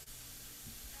ever.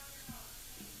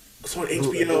 It's on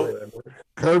HBO.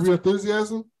 Curb Your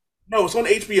Enthusiasm? No, it's on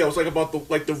HBO. It's like about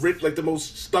the rich, like the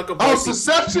most stuck up. Oh,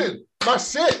 Succession! My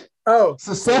shit. Oh,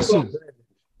 Succession.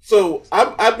 So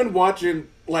I've been watching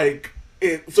like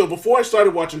it. So before I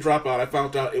started watching Dropout, I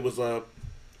found out it was a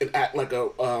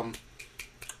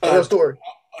story,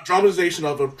 a dramatization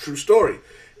of a true story.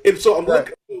 And so I'm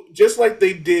looking just like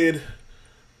they did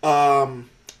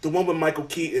the one with Michael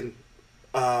Keaton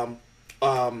about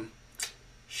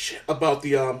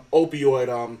the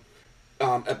opioid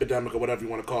epidemic or whatever you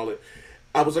want to call it.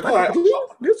 I was like, all right.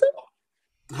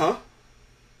 Huh?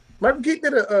 Michael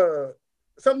Keaton did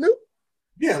something new?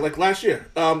 Yeah, like last year.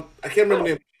 I can't remember the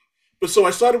name. But so I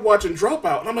started watching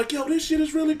Dropout, and I'm like, yo, this shit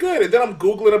is really good. And then I'm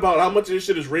Googling about how much of this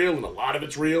shit is real, and a lot of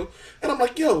it's real. And I'm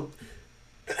like, yo,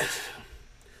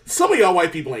 some of y'all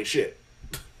white people ain't shit.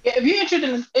 Yeah, if you're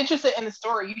interested in the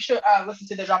story, you should listen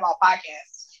to the Dropout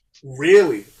podcast.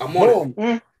 Really? I'm on it.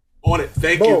 Mm-hmm. On it.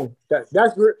 Thank you.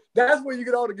 That's where you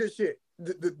get all the good shit.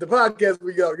 The podcast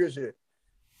where you get all the good shit.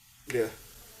 Yeah.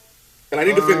 And I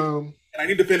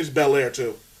need to finish Bel Air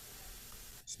too.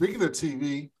 Speaking of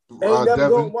TV, ain't never Devin,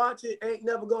 gonna watch it. Ain't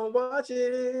never gonna watch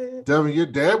it. Devin, your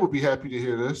dad would be happy to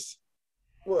hear this.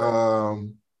 What?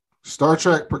 Star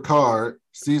Trek Picard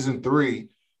season 3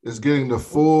 is getting the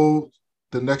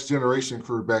Next Generation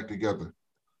crew back together.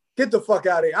 Get the fuck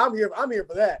out of here! I'm here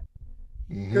for that.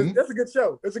 Mm-hmm. That's a good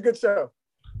show. It's a good show.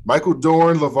 Michael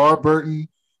Dorn, LeVar Burton,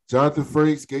 Jonathan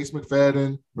Frakes, Gates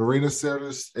McFadden, Marina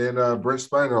Sirtis, and Brent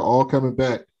Spiner are all coming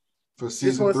back for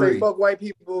season 3. Just want to say fuck white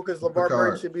people because LeVar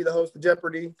Burton should be the host of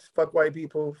Jeopardy. Fuck white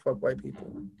people. Fuck white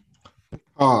people.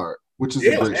 Hard, which is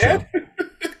a great show.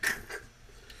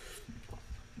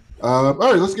 All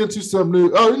right, let's get into some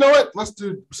new. Oh, you know what?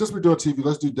 Since we're doing TV,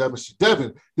 let's do Devin.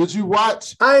 Devin, did you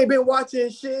watch? I ain't been watching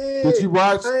shit. Did you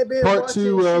watch part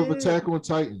 2 of Attack on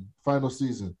Titan final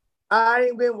season? I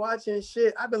ain't been watching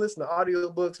shit. I've been listening to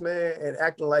audiobooks, man, and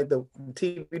acting like the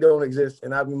TV don't exist.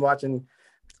 And I've been watching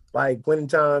like Quentin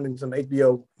Time and some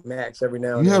HBO Max every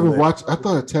now and then. You haven't watched? I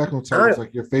thought Attack on Titan was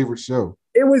like your favorite show.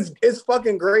 It's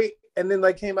fucking great. And then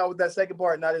like came out with that second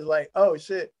part, and I was like, oh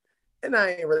shit. And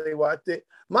I ain't really watched it.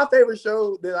 My favorite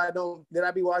show that I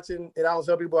be watching and I don't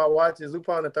tell people I watch is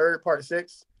Lupin the Third, Part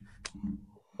 6.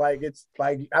 Like it's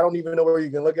like I don't even know where you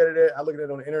can look at it at. I look at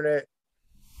it on the internet,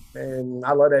 and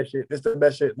I love that shit. It's the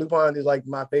best shit. Lupin is like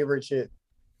my favorite shit.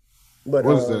 But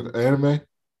what is that? Anime?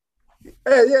 Yeah,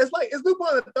 it's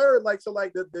Lupin the Third. Like so,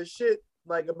 like the shit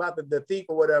like about the thief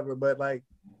or whatever. But like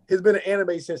it's been an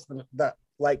anime since the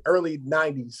like early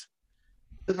 '90s.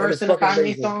 The verse in the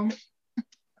Kanye song.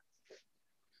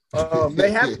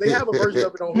 They have a version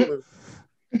of it on Hulu.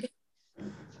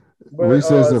 But, he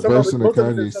says a verse in the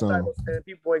Kanye song. And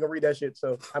people ain't gonna read that shit.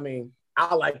 So I mean,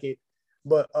 I like it.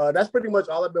 But that's pretty much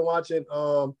all I've been watching.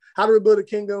 How to Rebuild a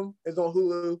Kingdom is on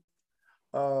Hulu.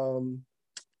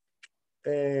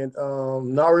 And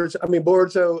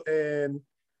Boruto, and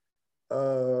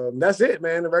that's it,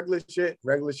 man. The regular shit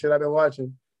I've been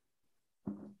watching.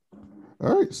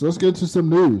 All right, so let's get into some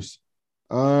news.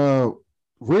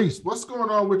 Reese, what's going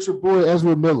on with your boy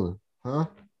Ezra Miller? Huh?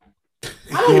 I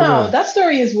don't know. That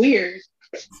story is weird.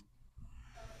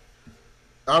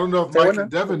 I don't know if Mike and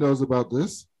Devin knows about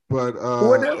this, but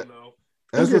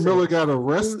Ezra Miller got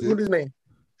arrested. Who's his name?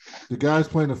 The guy's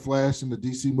playing the Flash in the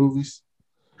DC movies.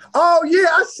 Oh yeah,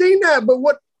 I seen that. But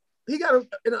what he got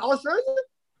in Australia?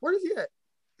 Where is he at?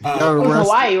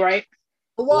 Hawaii, right?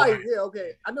 Hawaii. Yeah,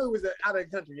 okay. I knew he was out of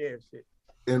the country. Yeah, shit.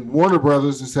 And Warner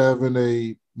Brothers is having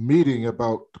a meeting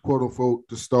about quote unquote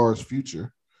the star's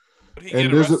future. What did he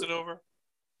get arrested over?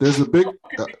 There's a big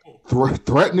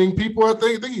threatening people. I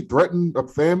think he threatened a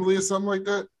family or something like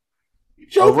that.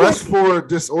 Arrest for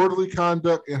disorderly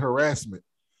conduct and harassment.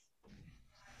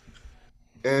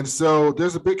 And so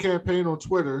there's a big campaign on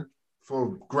Twitter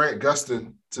for Grant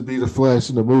Gustin to be the Flash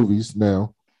in the movies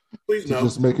now. Please no.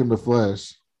 Just make him the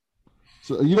Flash.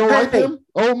 So you don't like him?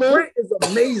 Oh man, Grant is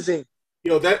amazing.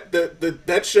 Yo,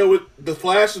 that show, The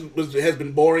Flash, has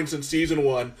been boring since season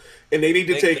 1, and they need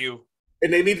to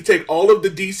take all of the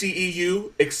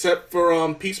DCEU except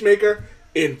for Peacemaker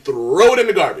and throw it in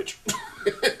the garbage.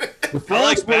 The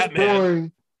Flash was Batman.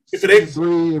 boring. If it ain't-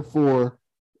 3 and 4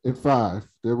 and 5,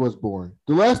 that was boring.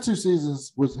 The last 2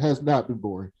 seasons has not been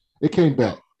boring. It came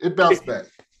back. It bounced back.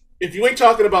 If you ain't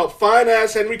talking about fine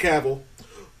ass Henry Cavill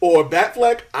or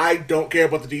Batfleck, I don't care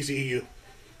about the DCEU.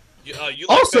 You like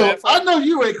Also, Batman? I know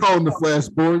you ain't calling the Flash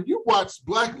boring. You watched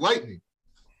Black Lightning.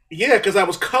 Yeah, because I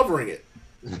was covering it.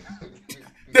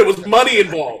 There was money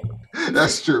involved.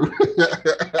 That's true.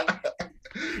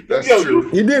 That's Yo, true.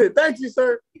 You did it. Thank you,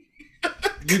 sir.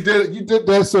 You did it. You did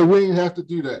that, so we didn't have to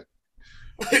do that.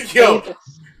 Yo,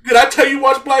 did I tell you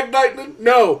watch Black Lightning?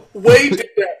 No, Wade did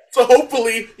that. So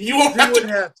hopefully you won't You have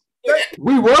wouldn't to. have to.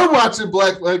 We were watching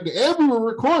Black Lightning and we were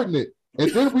recording it,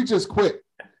 and then we just quit.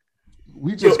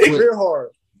 We just Yo, quit. Real hard.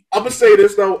 I'm gonna say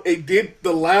this though. It did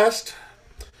the last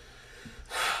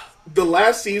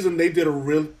season. They did a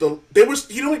real. They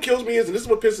was. You know what kills me is, and this is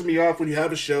what pisses me off when you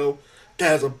have a show that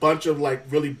has a bunch of like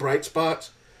really bright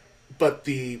spots, but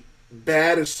the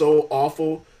bad is so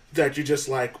awful that you're just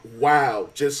like, wow,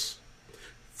 just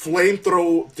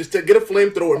flamethrower, just to get a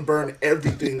flamethrower and burn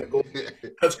everything that goes.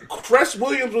 Because Cress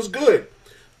Williams was good.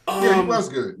 Yeah, he was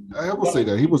good. I will say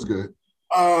that he was good.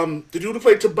 The dude who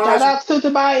played Tobias. Shout out to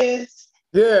Tobias.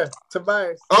 Yeah,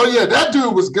 Tobias. Oh yeah, that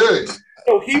dude was good.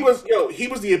 He was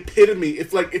the epitome.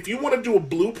 If you want to do a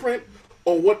blueprint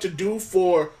on what to do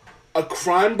for a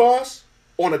crime boss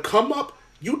on a come up,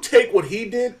 you take what he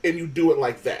did and you do it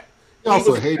like that. He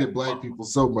also hated black people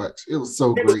so much. It was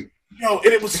so great. He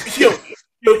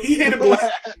hated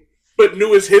black people, but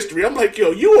knew his history. I'm like, yo,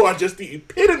 you are just the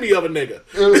epitome of a nigga.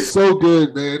 It was so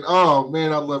good, man. Oh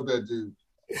man, I love that dude.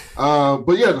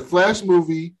 But yeah, the Flash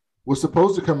movie was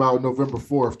supposed to come out November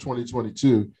 4th,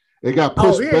 2022. It got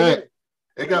pushed back.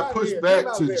 It got pushed back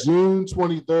to June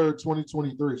 23rd,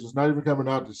 2023. So it's not even coming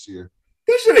out this year.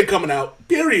 This shit ain't coming out,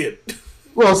 period.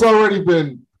 Well, it's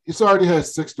already had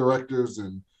 6 directors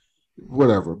and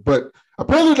whatever. But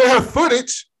apparently they have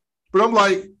footage. But I'm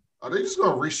like, are they just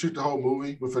gonna reshoot the whole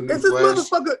movie with a new Is this Flash?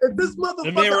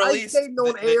 motherfucker ice skating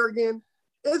on air again?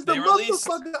 Is the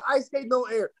motherfucker ice skating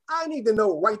on air? I need to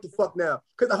know right the fuck now.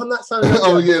 Because I'm not signing up.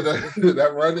 Oh yeah,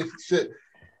 that running shit.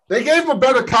 They gave him a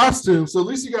better costume, so at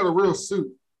least he got a real suit.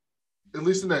 At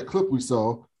least in that clip we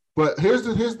saw. But here's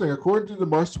the thing. According to the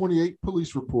March 28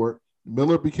 police report,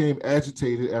 Miller became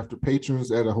agitated after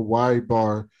patrons at a Hawaii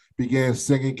bar began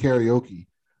singing karaoke.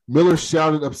 Miller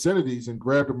shouted obscenities and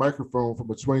grabbed a microphone from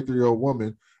a 23-year-old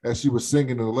woman as she was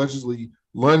singing and allegedly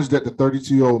lunged at the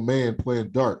 32-year-old man playing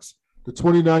darts. The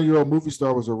 29-year-old movie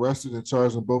star was arrested and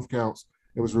charged on both counts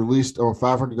and was released on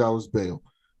 $500 bail.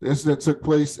 The incident took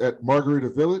place at Margarita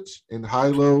Village in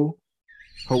Hilo,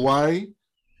 Hawaii,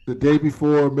 the day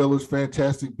before Miller's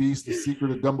Fantastic Beasts: The Secret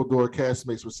of Dumbledore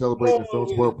castmates were celebrating the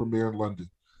film's world premiere in London.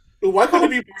 Why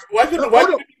couldn't it be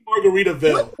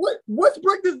Margaritaville? Let's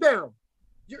break this down.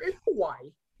 You're in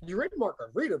Hawaii, you're in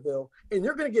Margaritaville, and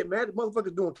you're gonna get mad at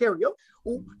motherfuckers doing karaoke.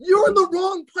 You're in the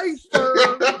wrong place, sir.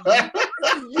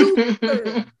 It's a you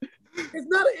thing. It's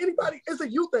not anybody, it's a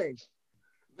you thing.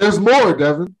 There's more,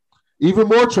 Devin. Even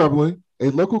more troubling, a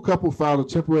local couple filed a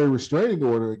temporary restraining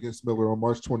order against Miller on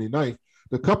March 29th.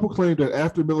 The couple claimed that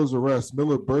after Miller's arrest,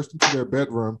 Miller burst into their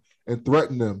bedroom and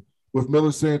threatened them, with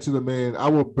Miller saying to the man, I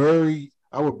will bury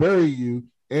you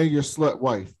and your slut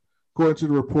wife. According to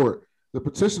the report, the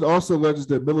petition also alleges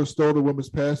that Miller stole the woman's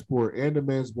passport and the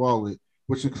man's wallet,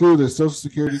 which included a social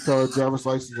security card, driver's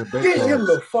license, and bank Get him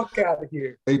cards. the fuck out of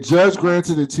here. A judge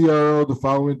granted a TRO the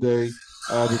following day.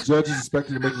 The judge is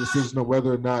expected to make a decision on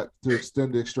whether or not to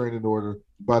extend the restraining order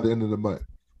by the end of the month.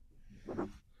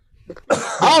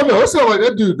 I don't know. It sounds like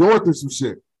that dude going through some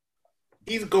shit.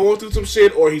 He's going through some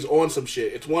shit or he's on some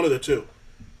shit. It's one of the two.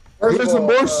 Here's some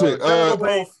more shit.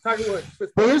 But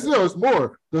here's there's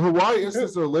more. The Hawaii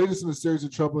incidents are the latest in a series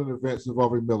of troubling events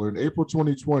involving Miller. In April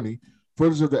 2020,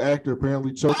 footage of the actor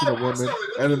apparently choking a woman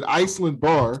at an Iceland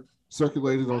bar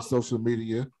circulated on social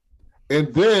media.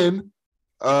 And then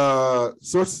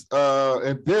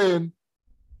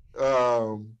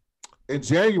in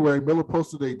January, Miller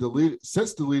posted a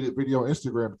deleted video on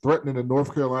Instagram threatening the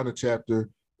North Carolina chapter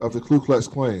of the Ku Klux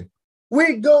Klan.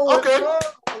 We going all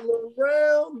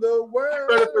around the world.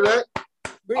 Ready for that?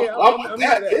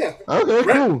 Yeah. Okay,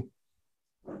 cool.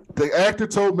 The actor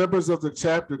told members of the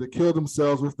chapter to kill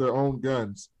themselves with their own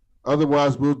guns.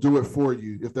 Otherwise, we'll do it for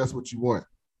you if that's what you want.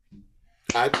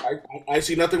 I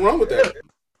see nothing wrong with that.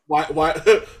 Why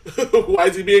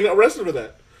is he being arrested for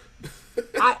that?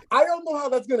 I don't know how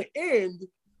that's gonna end,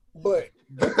 but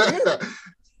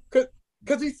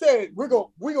because he said we're gonna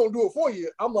do it for you.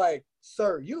 I'm like,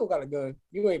 sir, you don't got a gun.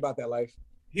 You ain't about that life.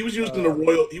 He was using the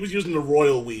royal. He was using the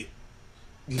royal we.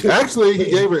 Actually, he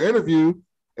gave an interview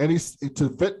and he's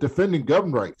defending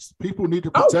gun rights. People need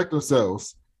to protect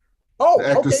themselves. Oh, the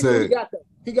actor okay. said. He got that.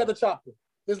 He got the chopper.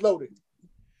 It's loaded.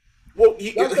 Well,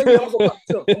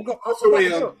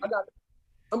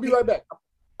 I'm be right back.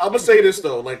 I'm gonna say this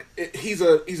though, like he's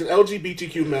an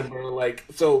LGBTQ member, like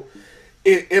so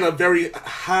in a very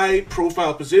high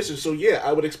profile position. So yeah,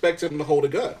 I would expect him to hold a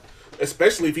gun,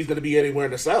 especially if he's gonna be anywhere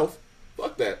in the South.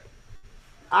 Fuck that.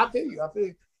 I feel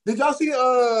you. Did y'all see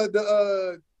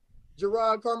the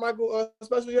Gerard Carmichael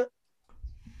special yet?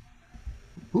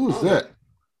 Who's that?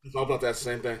 It's all about that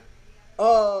same thing.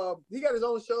 He got his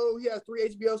own show. He has 3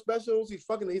 HBO specials. He's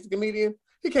a comedian.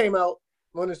 He came out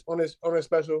on his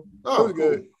special. Oh, it was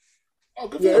good. Oh,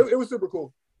 good. Yeah, it was super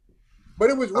cool. But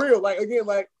it was real.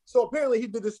 So apparently he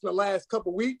did this in the last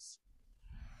couple weeks,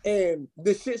 and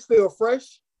this shit's still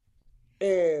fresh.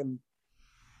 And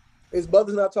his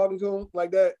mother's not talking to him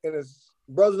like that, and his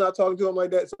brother's not talking to him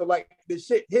like that. So like the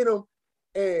shit hit him,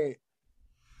 and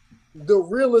the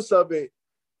realness of it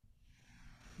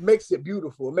makes it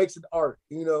beautiful. It makes it art,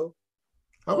 you know.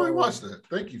 I might watch that.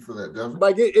 Thank you for that, Devin.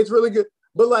 Like it's really good.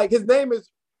 But like his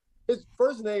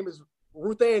first name is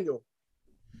Ruthaniel.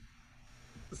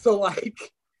 So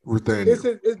like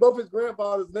Ruthaniel. It's both his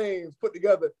grandfather's names put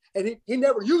together, and he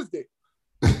never used it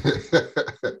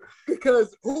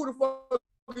because who the fuck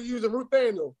is using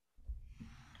Ruthaniel?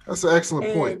 That's an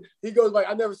excellent point. He goes like,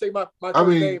 I never say my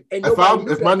name. And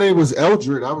if my name was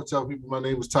Eldred, I would tell people my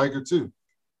name was Tiger too.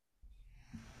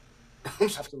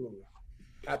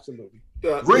 Absolutely.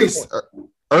 Reese,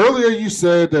 earlier you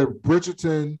said that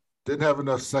Bridgerton didn't have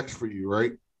enough sex for you,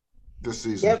 right? This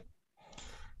season. Yep.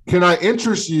 Can I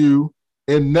interest you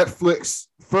in Netflix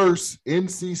first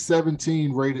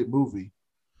NC-17 rated movie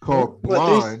called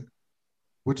Blind,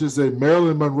 which is a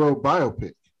Marilyn Monroe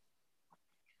biopic?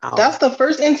 That's the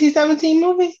first NC-17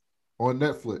 movie on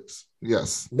Netflix.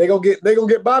 Yes. They gonna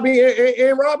get Bobby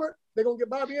and Robert. They gonna get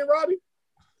Bobby and Robbie.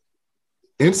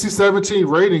 NC-17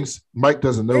 ratings. Mike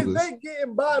doesn't know this. Is they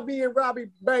getting Bobby and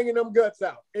Robbie banging them guts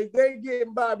out? Is they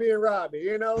getting Bobby and Robbie?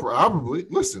 You know, probably.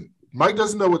 Listen, Mike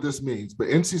doesn't know what this means, but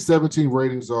NC-17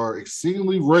 ratings are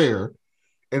exceedingly rare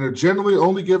and are generally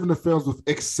only given to films with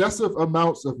excessive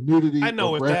amounts of nudity. I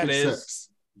know or what that graphic is. Sex.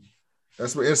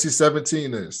 That's what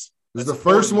NC-17 is. This is the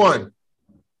first one.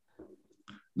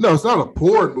 No, it's not a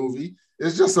porn movie.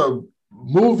 It's just a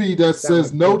movie that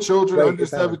says no children under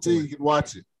 17 can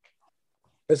watch it.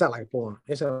 It sounds like porn.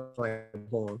 It sounds like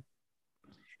porn.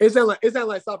 It sounds like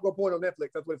softcore porn on Netflix.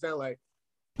 That's what it sounds like.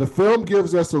 The film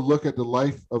gives us a look at the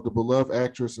life of the beloved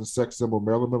actress and sex symbol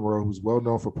Marilyn Monroe, who's well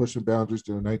known for pushing boundaries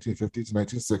during the 1950s and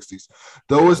 1960s.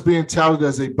 Though it's being touted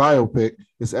as a biopic,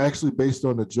 it's actually based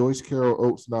on the Joyce Carol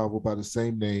Oates novel by the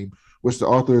same name, which the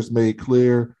author has made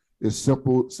clear is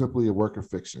simply a work of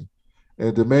fiction.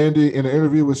 And demanding, in an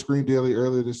interview with Screen Daily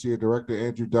earlier this year, director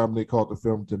Andrew Dominic called the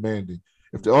film demanding.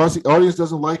 If the audience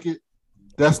doesn't like it,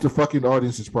 that's the fucking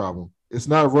audience's problem. It's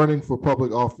not running for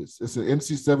public office. It's an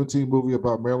NC-17 movie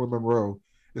about Marilyn Monroe.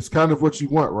 It's kind of what you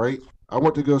want, right? I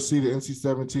want to go see the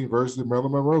NC-17 version of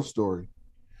Marilyn Monroe story.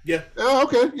 Yeah.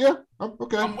 Okay. Yeah.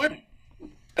 Okay. I'm with it.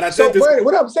 And I so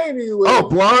what I'm saying to you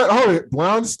is,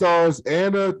 Blonde stars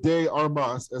Ana de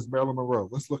Armas as Marilyn Monroe.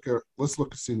 Let's look and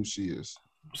see who she is.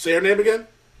 Say her name again.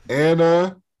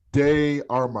 Ana de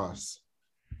Armas.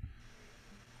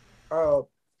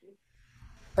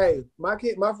 Hey, my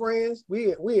friends,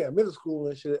 we in middle school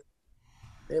and shit,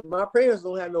 and my parents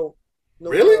don't have no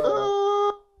really.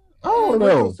 I don't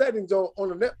know settings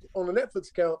on the Netflix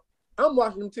account. I'm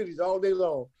watching them titties all day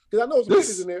long because I know some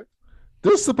titties in there.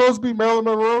 This supposed to be Marilyn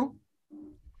Monroe?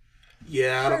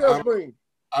 Yeah, I don't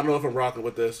know if I'm rocking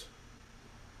with this.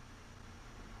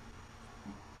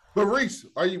 But Reese,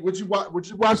 would you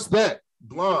watch that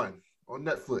Blonde on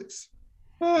Netflix?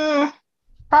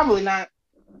 Probably not.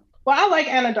 Well, I like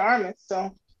Ana de Armas,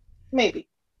 so maybe.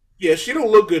 Yeah, she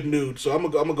don't look good nude, so I'm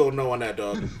gonna go no on that,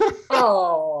 dog.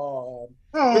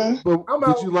 But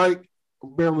did you like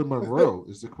Marilyn Monroe?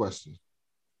 Is the question.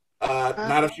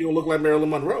 Not if she don't look like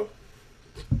Marilyn Monroe.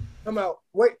 I'm out.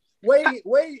 Wade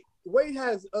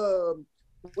has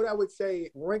what I would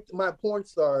say ranked my porn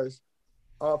stars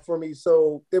for me.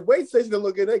 So if Wade says they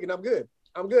look good naked, I'm good.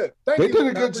 Thank you. They did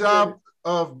a good job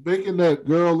of making that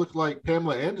girl look like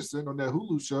Pamela Anderson on that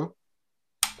Hulu show.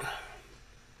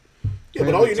 Yeah,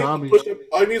 but all you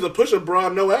need is a push-up bra,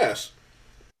 no ass.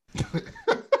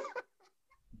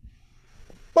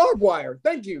 Barbed wire.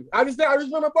 Thank you. I just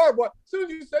remember barbed wire. As soon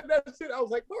as you said that shit, I was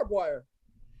like barbed wire.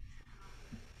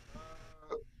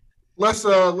 Let's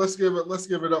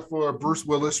give it up for Bruce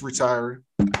Willis retiring.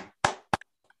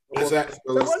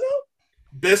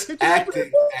 Best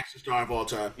acting action star of all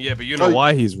time. Yeah, but you know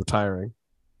why he's retiring.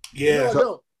 Yeah. No, I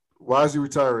don't. Why is he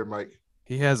retiring, Mike?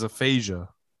 He has aphasia.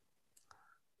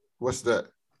 What's that?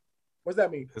 What's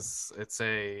that mean? It's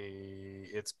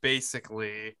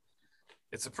basically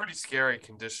it's a pretty scary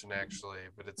condition actually,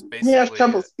 but it's basically He has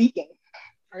trouble speaking,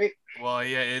 right? Well,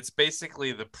 yeah, it's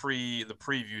basically the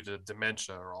preview to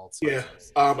dementia or Alzheimer's. Yeah.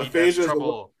 He Aphasia has is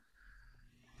trouble.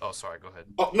 Oh, sorry. Go ahead.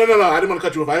 Oh, no. I didn't want to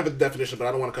cut you off. I have a definition, but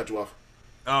I don't want to cut you off.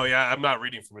 Oh yeah, I'm not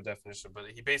reading from a definition, but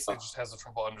he basically just has a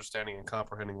trouble understanding and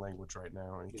comprehending language right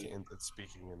now, and he can't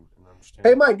speaking and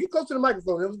understanding. Hey, Mike, get close to the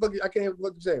microphone. I can't hear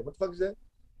what you say. What the fuck is that?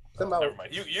 Never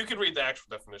mind. You can read the actual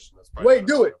definition. That's probably Wait,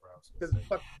 do it.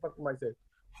 Fuck Mike said.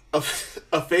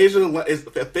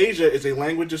 Aphasia is a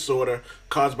language disorder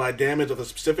caused by damage of a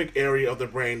specific area of the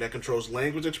brain that controls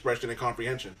language expression and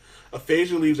comprehension.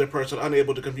 Aphasia leaves a person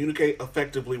unable to communicate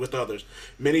effectively with others.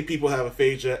 Many people have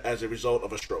aphasia as a result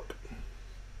of a stroke.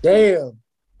 Damn.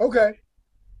 Okay.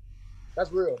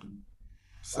 That's real.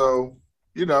 So,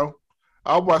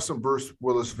 I'll watch some Bruce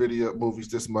Willis movies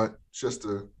this month just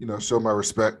to, show my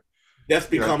respect.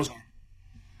 Death Becomes Her.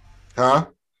 Huh?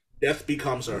 Death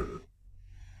Becomes Her.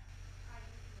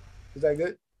 Is that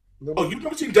good? Oh, you've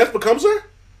never seen Death Becomes Her?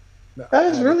 No, That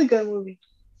is a really good movie.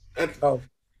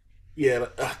 Yeah,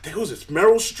 who's this?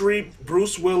 Meryl Streep,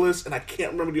 Bruce Willis, and I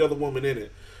can't remember the other woman in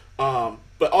it.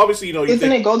 But obviously,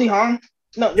 Isn't it Goldie Hawn?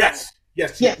 No. Yes.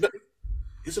 Yeah.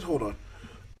 Is it? Hold on.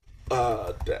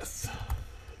 Death.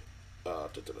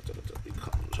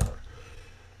 Becomes Her.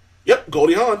 Yep,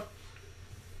 Goldie Hawn.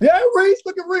 Yeah, Reese.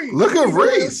 Look at Reese. Look at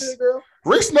Reese. Shit, girl.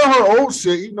 Reese know her old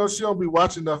shit, even though she don't be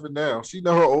watching nothing now. She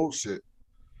know her old shit.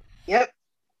 Yep.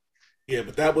 Yeah,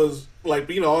 but that was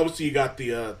obviously you got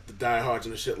the diehards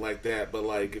and the shit like that. But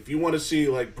if you want to see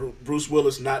Bruce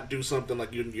Willis not do something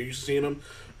like you're used to seeing him,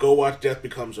 go watch Death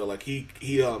Becomes Her. He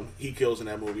kills in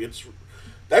that movie. It's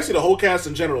actually the whole cast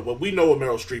in general, but we know what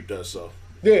Meryl Streep does. So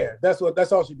yeah, that's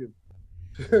all she do.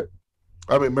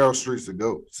 I mean, Meryl Streep's the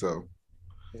GOAT, so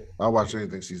I'll watch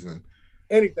anything she's in.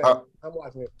 Anything. I'm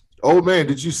watching it. Oh man,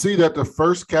 did you see that the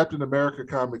first Captain America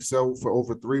comic sold for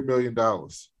over $3 million?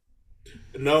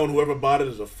 No, and whoever bought it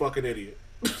is a fucking idiot.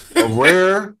 A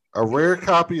rare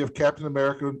copy of Captain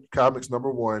America Comics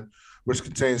 #1, which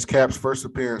contains Cap's first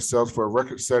appearance, sells for a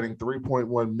record-setting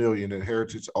 $3.1 million at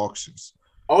Heritage Auctions.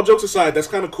 All jokes aside, that's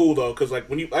kind of cool though, because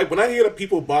when I hear that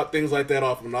people bought things like that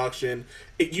off of an auction,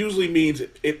 it usually means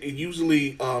it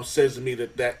usually says to me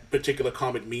that particular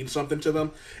comic means something to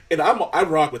them, and I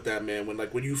rock with that, man.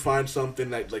 When you find something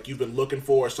that you've been looking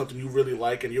for or something you really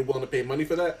like and you're willing to pay money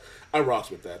for that, I rocks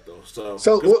with that though. So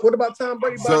what about Tom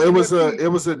Brady? So it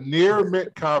was a near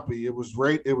mint copy. It was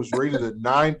rated at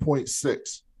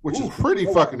 9.6, which is pretty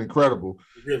fucking incredible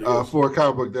really for a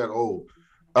comic book that old.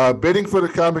 Bidding for the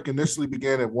comic initially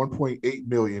began at $1.8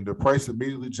 million. The price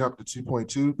immediately jumped to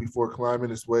 $2.2 before climbing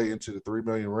its way into the $3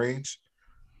 million range.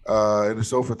 And it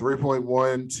sold for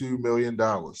 $3.12 million.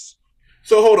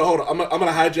 So hold on. I'm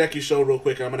gonna hijack your show real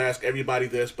quick. I'm gonna ask everybody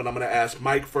this, but I'm gonna ask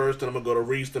Mike first, then I'm gonna go to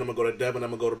Reese, then I'm gonna go to Devin, then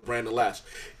I'm gonna go to Brandon last.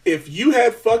 If you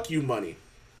had fuck you money,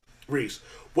 Reese,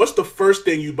 what's the first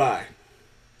thing you buy?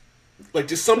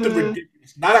 Just something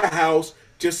ridiculous, not a house,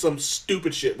 just some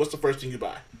stupid shit. What's the first thing you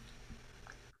buy?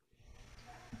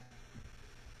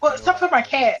 Well, stuff for my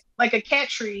cat, like a cat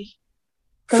tree.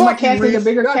 Because my cat is a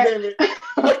bigger cat.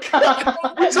 We're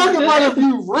talking about if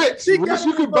you rich.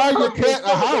 You could buy your cat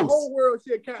a house. The whole world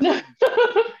shit cat. You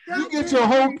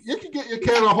can get your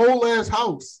cat a whole ass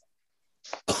house.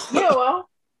 Yeah, well.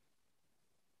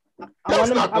 That's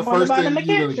not the first thing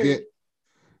you're gonna get.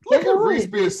 Look at Reese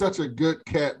being such a good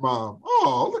cat mom.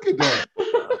 Oh, look at that.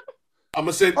 I'm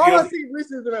gonna say all I see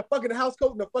Reese is in a fucking house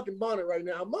coat and a fucking bonnet right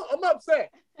now. I'm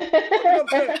upset. I'm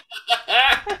upset.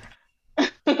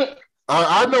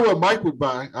 I know what Mike would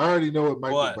buy. I already know what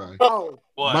Mike would buy. Oh,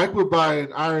 what? Mike would buy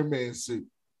an Iron Man suit.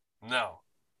 No.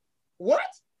 What?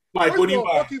 Mike, what do you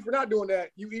buy? Fuck you for not doing that,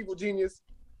 you evil genius.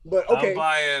 But okay.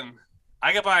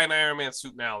 I could buy an Iron Man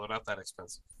suit now. They're not that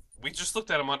expensive. We just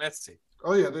looked at them on Etsy.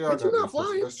 Oh yeah, they are. But you're not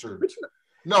flying. That's true.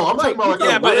 No, I'm talking about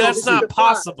but that's not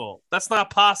possible. That's not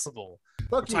possible.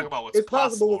 Fuck Talking about what's it's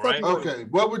possible, right? Okay,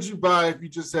 what would you buy if you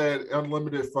just had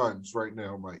unlimited funds right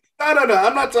now, Mike? No.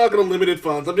 I'm not talking unlimited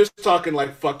funds. I'm just talking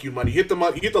fuck you money. You hit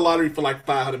the lottery for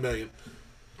 $500 million.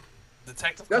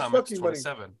 Detective That's Comics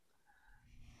 27.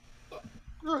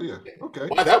 Oh yeah, okay.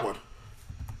 Why that one?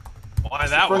 Why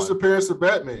that first one? appearance of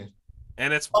Batman.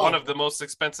 And it's one of the most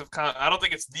expensive. I don't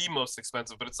think it's the most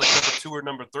expensive, but it's like number 2 or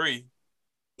number 3.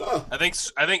 Oh. I think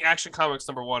Action Comics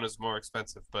 #1 is more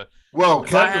expensive, but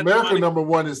Captain America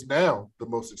 #1 is now the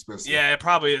most expensive. Yeah, it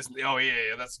probably is. Oh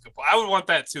yeah, that's a good point. I would want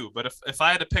that too, but if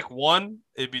I had to pick one,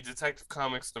 it'd be Detective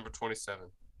Comics #27.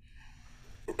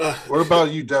 What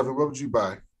about you, Devin? What would you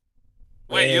buy?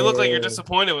 Wait, you look like you're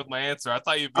disappointed with my answer. I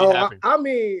thought you'd be Oh, happy. I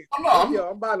mean, I'm-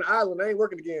 I'm buying the island. I ain't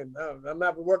working again. I'm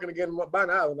not working again. I'm buying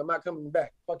the island. I'm not coming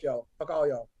back. Fuck y'all. Fuck all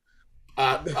y'all.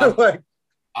 Like,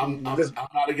 I'm not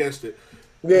against it.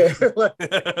 yeah. Like,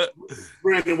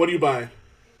 Brandon, what are you buying?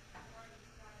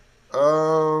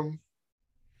 I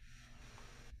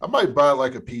might buy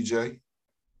like a PJ.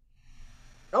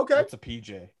 okay. What's a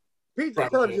PJ? Pizza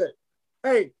Probably. Sunset.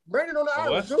 Hey, Brandon on the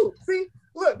island, what? dude. See,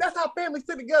 look, that's how families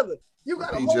sit together. You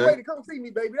got a PJ. whole way to come see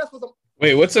me, baby. That's what I'm.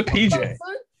 Wait, what's a I'm PJ? saying.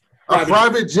 A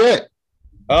private jet.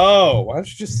 Oh, why don't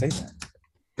you just say that?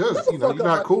 Because Shut the you're fuck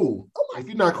not up, cool. Oh my If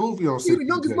you're not cool, if you don't see You the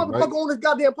youngest PJ, motherfucker right? on this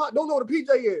goddamn pot. Don't know what a PJ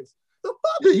is. The fuck?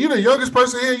 Yeah, you're the youngest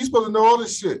person here. You're supposed to know all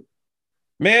this shit.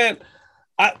 Man,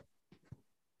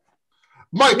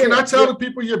 Mike, can Yeah, I tell yeah. the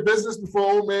people your business before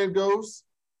old man goes?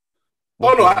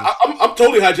 Oh no, I'm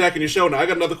totally hijacking your show now. I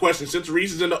got another question. Since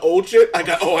Reese is in the old shit, I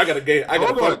got a game. I got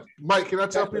Hold a on. fun. Mike, can I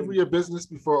tell people your business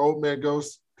before old man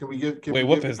goes? Can we give Wait, we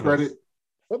what give you business? credit?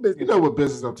 What business? You know what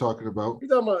business I'm talking about. You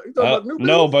talking about new business?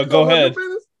 no, but You go talking about new ahead.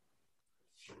 business?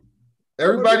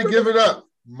 Everybody give it up.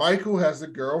 Michael has a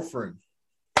girlfriend.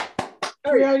 Hey,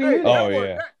 already hey, knew that. Oh, boy,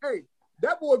 yeah. hey,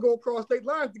 that boy gonna cross state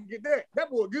lines to get that. That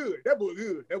boy good. That boy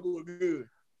good. That boy good.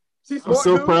 She's I'm smart,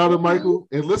 so dude. proud of Michael.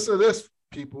 And listen to this,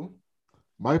 people.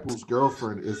 Michael's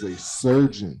girlfriend is a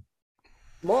surgeon.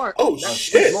 Smart. Oh, That's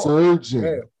shit. smart. Surgeon.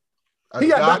 Yeah. A He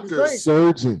got Dr. doctor Strange.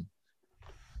 surgeon.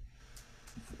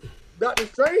 Dr.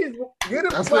 Strange, get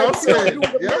him. That's what I'm saying.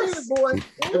 Yes. Yes. Boy.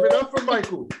 Give it up for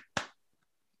Michael.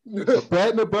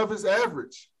 Batting above his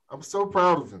average. I'm so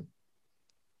proud of him.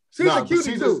 She's Nah, a but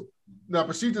cutie too.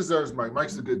 but she deserves Mike.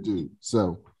 Mike's a good dude.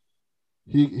 So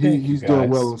he's you, doing guys.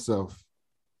 well himself.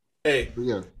 Hey, But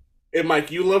yeah. hey,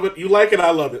 Mike, you love it. You like it. I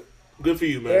love it. Good for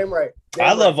you, man. Damn right. Damn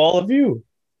I love all of you.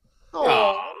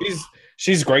 Oh,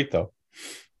 She's great though.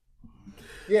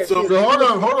 yeah. So- she- So hold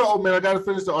on, old man. I gotta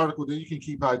finish the article, then you can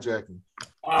keep hijacking.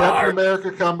 Captain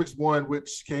America Comics 1,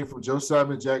 which came from Joe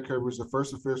Simon and Jack Kirby, was the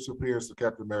first official appearance of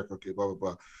Captain America. Okay, blah,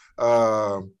 blah,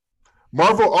 blah.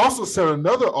 Marvel also set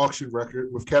another auction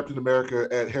record with Captain America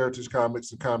at Heritage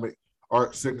Comics and Comic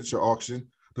Art Signature Auction.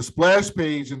 The splash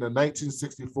page in the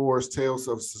 1964's Tales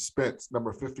of Suspense,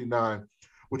 number 59,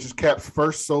 which is Cap's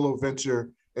first solo venture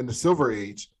in the Silver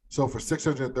Age, sold for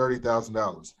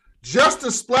 $630,000. Just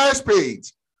the splash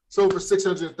page sold for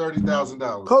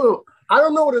 $630,000. Hold on. I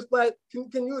don't know what a splash.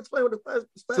 Can you explain what a splash?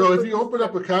 So if page you is? open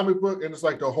up a comic book and it's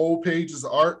like the whole page is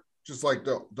art, just like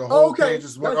the whole Okay. page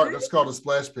is one That's art, it? that's called a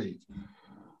splash page.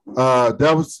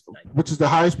 Which is the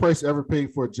highest price ever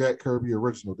paid for a Jack Kirby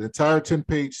original. The entire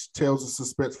 10-page Tales of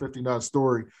Suspense 59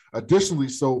 story additionally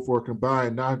sold for a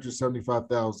combined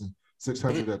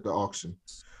 $975,600 at the auction.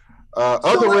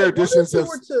 Other rare editions have.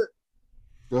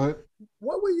 Go ahead.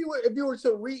 What would you if you were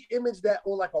to re-image that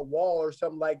on like a wall or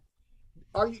something like?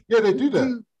 Are you? Yeah, they do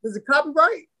that. Is it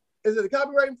copyright? Is it a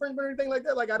copyright infringement or anything like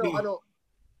that? Like I don't.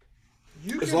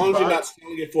 You As can long as you're buy- not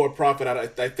selling it for a profit, I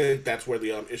think that's where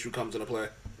the issue comes into play.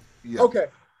 Yeah. Okay.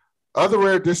 Other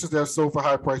rare editions that have sold for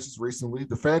high prices recently: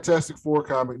 the Fantastic Four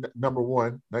comic number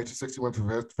 1, 1961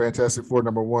 for Fantastic Four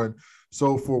number 1,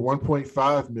 sold for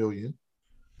 $1.5 million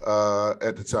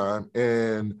at the time,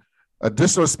 and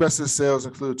additional expensive sales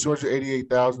include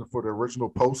 $288,000 for the original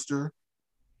poster.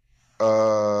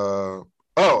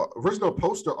 Original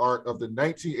poster art of the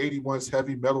 1981's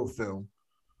Heavy Metal film.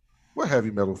 What Heavy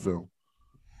Metal film?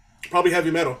 Probably heavy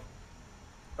metal.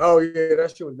 Oh yeah,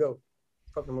 that shit was dope.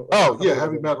 Oh yeah,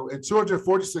 Heavy Metal, and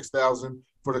 $246,000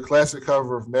 for the classic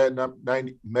cover of Mad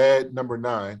number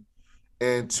 9,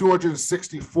 and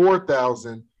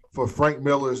 $264,000 for Frank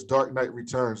Miller's Dark Knight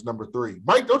Returns number 3.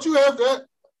 Mike, don't you have that?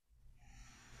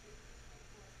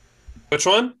 Which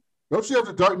one? Don't you have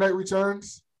the Dark Knight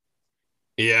Returns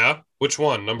Yeah. Which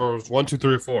one? Numbers 1, 2,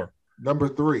 3, or 4. number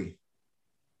 3?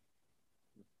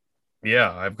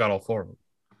 Yeah, I've got all 4 of them.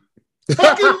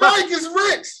 Fucking Mike is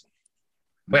rich.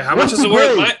 Wait, how What's much is the it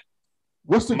worth? grade?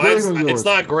 What's the grade Mine's on yours? it's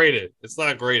not graded. It's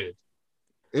not graded.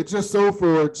 It just sold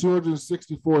for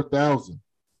 $264,000.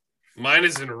 Mine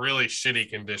is in really shitty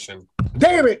condition.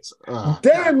 Damn it! God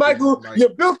Damn, Michael, Mike. you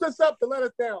built us up to let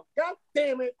us down. God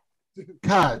damn it!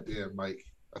 God damn, Mike.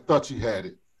 I thought you had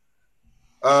it.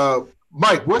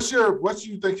 Mike, what's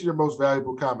you think your most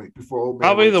valuable comic before old man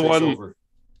Probably the takes one- over?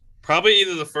 Probably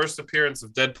either the first appearance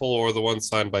of Deadpool or the one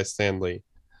signed by Stan Lee.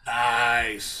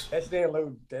 Nice. That's damn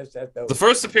low. That's dope. The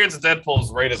first appearance of Deadpool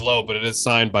is rated low, but it is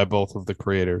signed by both of the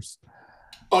creators.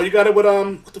 Oh, you got it with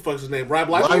what the fuck's his name? Rob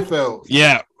Liefeld? Liefeld.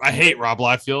 Yeah, I hate Rob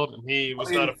Liefeld, and he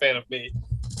was not a fan of me.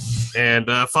 And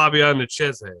Fabian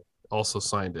Nicchese also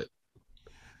signed it.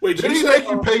 Wait, Did he make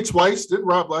you pay twice? Didn't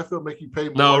Rob Liefeld make you pay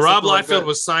more? No, Rob Something like Liefeld that?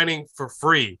 was signing for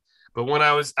free, but when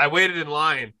I waited in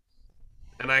line,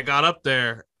 and I got up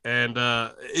there, and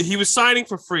he was signing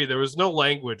for free. There was no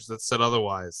language that said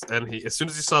otherwise. And as soon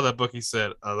as he saw that book, he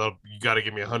said, "You got to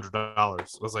give me $100." I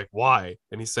was like, "Why?"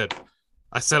 And he said,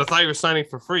 "I thought you were signing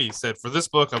for free." He said, "For this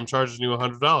book, I'm charging you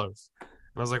 $100." And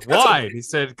I was like, "Why?" And he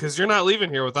said, "Because you're not leaving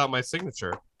here without my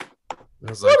signature." And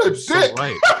I was like, What a "You're so dick."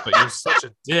 right, but you're such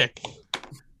a dick."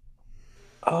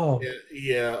 Oh,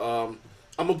 Yeah.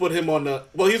 I'm gonna put him on the.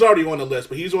 Well, he's already on the list,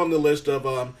 but he's on the list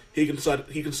of he can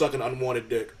suck an unwanted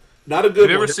dick. Not a good. Have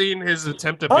you one. ever seen his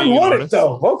attempt at being an Unwanted artist?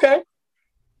 though. Okay.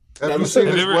 Have you seen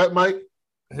Have his you ever- what, Mike?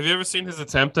 Have you ever seen his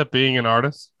attempt at being an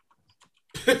artist?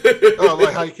 Oh,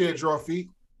 like how you can't draw feet?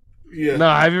 Yeah. No,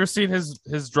 have you ever seen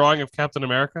his drawing of Captain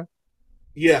America?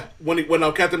 Yeah. When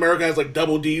Captain America has like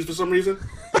double D's for some reason.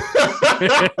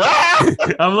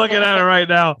 I'm looking at it right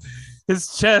now.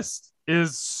 His chest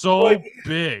is so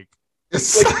big.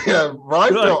 It's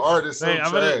Liefeld Look, art is so Hey,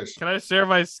 trash. can I share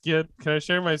my skin? Can I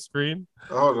share my screen?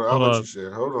 Hold on, I'll Hold let on. you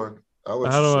share. Hold on. I'll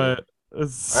let How you do share. I?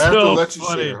 It's I have to so let you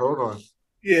funny. share. Hold on.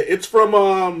 Yeah, it's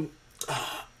from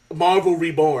Marvel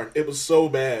Reborn. It was so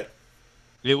bad.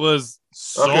 It was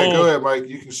so. Okay, go ahead, Mike.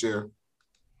 You can share.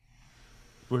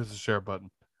 Where's the share button?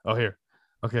 Oh, here.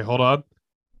 Okay, hold on.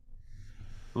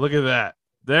 Look at that.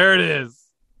 There it is.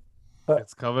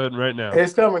 It's coming right now.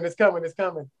 It's coming. It's coming. It's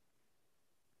coming.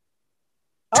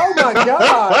 Oh my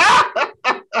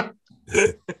god!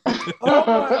 Oh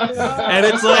my god! And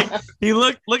it's like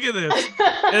look at this,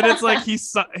 and it's like he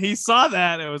saw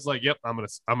that and it was like, yep, I'm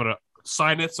gonna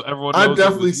sign it so everyone knows. I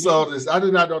definitely saw this. I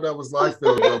did not know that was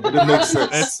Liefeld, though, but it makes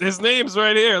sense. His name's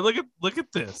right here. Look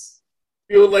at this.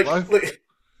 You like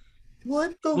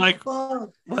what the Like-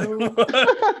 fuck? Like,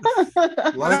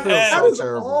 Liefeld's That so is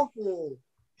terrible. awful.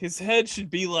 his head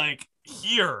should be like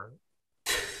here,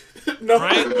 no.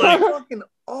 right? That's Like fucking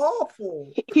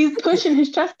awful. He's pushing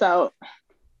his chest out.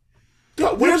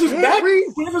 God, where's his can't back? breathe.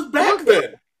 Where's his back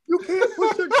then? You can't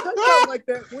push your chest out like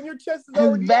that when your chest is His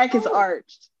already back is out.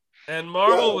 arched. and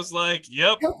Marvel Yo. was like,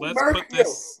 yep, Yo, let's Mark, put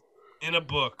this in a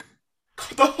book.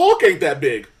 The Hulk ain't that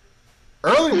big.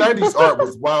 Early 90s art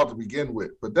was wild to begin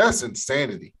with, but that's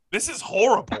insanity. This is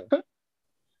horrible.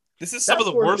 This is some That's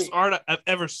of the what worst it- art I've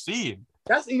ever seen.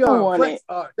 That's I Eon want Flex it.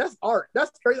 art. That's art. That's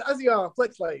crazy. That's Eon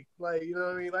Flex like you know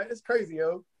what I mean? Like it's crazy,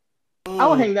 yo. I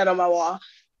will hang that on my wall.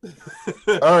 All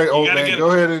right, old gotta man, get-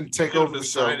 go ahead and take Get him over to the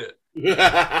show. sign it.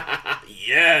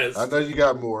 Yes. I know you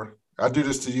got more. I do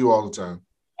this to you all the time.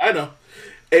 I know.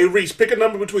 Hey, Reese, pick a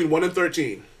number between 1 and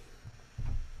 13.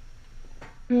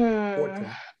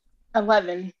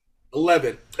 11.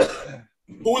 11.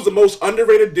 Who is the most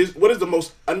underrated? What is the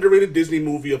most underrated Disney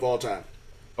movie of all time?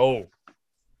 Oh,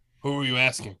 who are you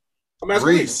asking? I'm asking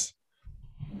Reese. Reese.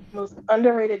 Most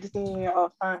underrated Disney movie of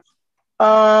all time.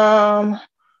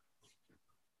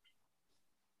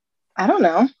 I don't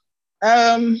know.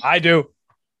 I do.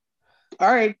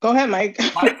 All right, go ahead, Mike.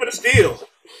 Fight for the Steal.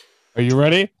 Are you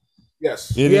ready?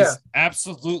 Yes. It Yeah. is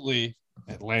absolutely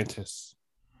Atlantis.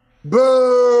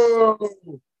 Boo!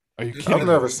 Are you I've kidding?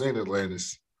 never seen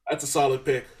Atlantis. That's a solid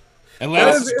pick.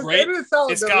 Atlantis It is great. It is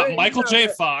solid, It's though. got It- Michael it's J.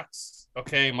 not Fox.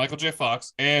 Okay, Michael J.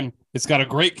 Fox, and it's got a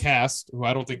great cast who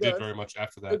I don't think It did does. very much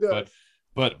after It that. does.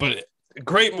 But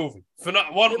great movie. One of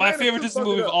my Atlantis favorite too Disney fucked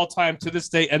movie it of up. all time to this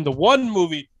day, and the one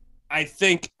movie I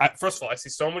think. First of all, I see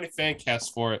so many fan casts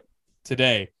for it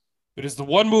today. It is the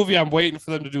one movie I'm waiting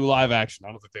for them to do live action. I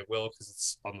don't think they will because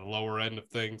it's on the lower end of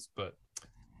things, but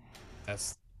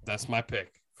that's my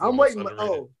pick. for I'm most waiting.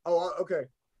 underrated. Okay.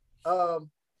 I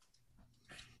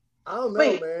don't know,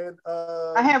 Wait. man.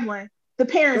 I have one. The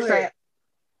Parent Go ahead. Trap.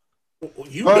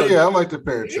 You Oh know- yeah, I like the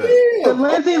Parent Trap. The Yeah.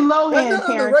 Lindsay That's Lohan not Parent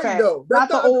underrated, Trap. though. Not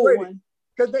That's the not old underrated. one.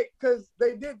 Because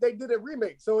they did a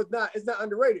remake, so it's not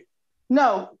underrated.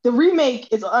 No, the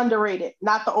remake is underrated,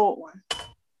 not the old one.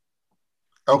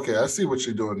 Okay, I see what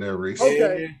you're doing there, Reese.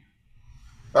 Okay.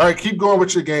 All right, keep going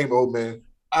with your game, old man.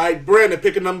 All right, Brandon,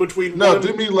 pick a number between No, one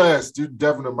do me last. Do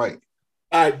Devin or Mike.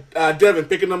 All right, Devin,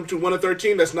 pick a number between 1 and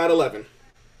 13. That's not 11.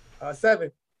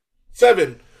 7.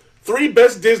 7. 3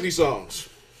 best Disney songs.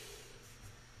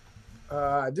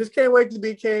 Just can't wait to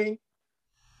be king.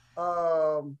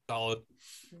 The Solid.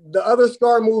 other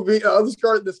Scar movie,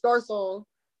 the Scar song,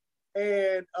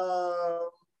 and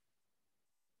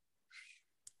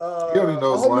He only A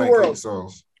knows Whole New Lion King World.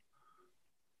 songs.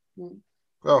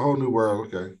 A Whole New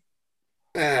World. Okay.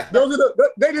 Ah, Those are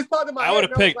they just popped in my I head. would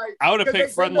have and was picked. like- I would have 'cause picked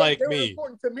they Friend were- Like they were Me.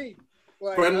 important to me.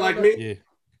 Like, Friend I Like don't know. Me? Yeah,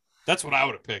 that's what I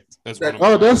would have picked. That's That- one of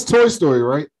Oh, my- that's Toy Story,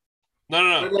 right?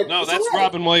 no. Like, That's it's all right.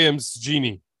 Robin Williams'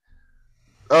 Genie.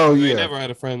 Oh He yeah. never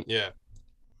had a friend. Yeah.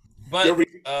 But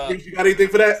Reese, you got anything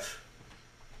for that?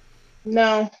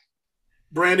 No,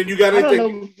 Brandon, you got I don't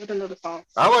anything? know. I don't know the song.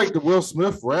 I like the Will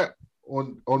Smith rap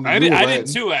on the I new did Aladdin.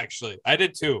 too. Actually, I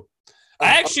did too. I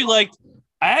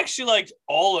actually liked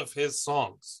all of his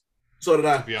songs. So did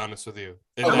I. To be honest with you,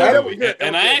 Oh, that that movie. was good. That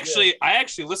And was I good,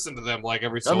 actually listened to them like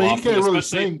every so I mean, often. he can't really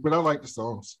especially- sing, but I like the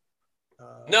songs.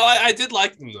 No, I did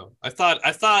like them though. I thought.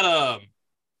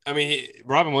 I mean,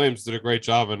 Robin Williams did a great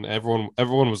job, and everyone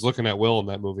was looking at Will in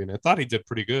that movie, and I thought he did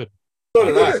pretty good. So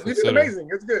did I. You did amazing.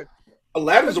 It's good.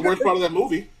 Aladdin's the worst part of that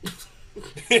movie.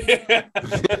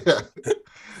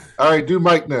 All right, do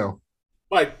Mike now.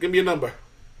 Mike, give me a number.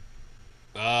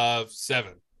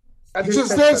 7. I You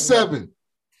just said 7.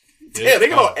 Yeah, they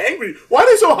get all angry. Why are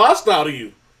they so hostile to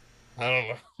you? I don't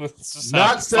know. It's just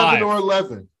Not 7 5. or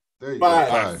 11. There you Five.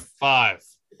 go.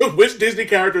 5. Which Disney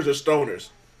characters are stoners?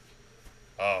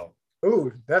 Oh,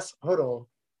 Ooh, hold on.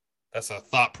 that's a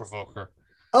thought provoker.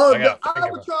 Oh, I the gotta think about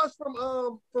albatross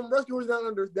from Rescuers Down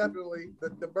Under is definitely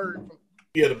the bird.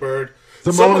 Yeah, the bird.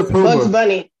 Timon and Bugs Pumbaa.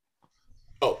 Bunny.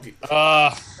 Oh,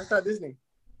 That's not Disney.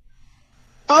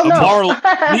 Oh no.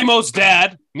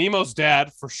 Nemo's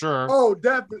dad for sure. Oh,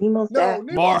 definitely. Nemo's dad.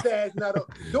 Nemo's dad's not a.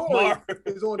 Dory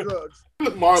is on drugs.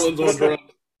 Marlon's on drugs.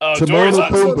 Timon Dory's and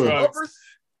on some Pumbaa. drugs.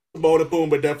 Timon and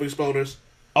Pumbaa definitely stoners.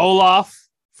 Olaf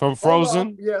from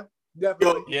Frozen. Yeah,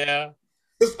 definitely. Yeah.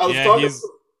 I was Yeah, talking. he's-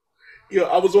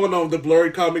 I was on the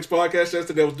Blurry Comics podcast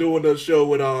yesterday. I was doing a show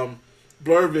with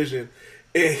Blur Vision,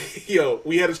 and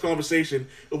we had this conversation,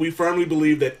 and we firmly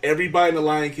believe that everybody in the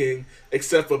Lion King,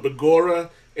 except for Bagora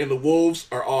and the wolves,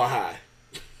 are all high.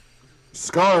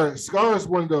 Scar is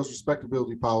one of those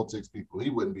respectability politics people. He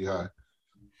wouldn't be high.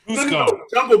 Cusco.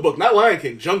 Jungle Book, not Lion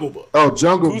King. Jungle Book. Oh,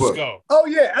 Jungle Book. Cusco. Oh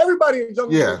yeah, everybody in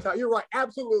Jungle Yeah. Book. You're right.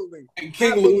 Absolutely. And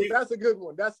King Absolutely. Louis. That's a good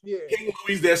one. That's King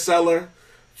Louis, their seller.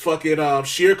 Fucking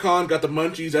Shere Khan got the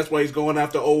munchies. That's why he's going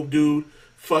after old dude.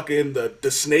 Fucking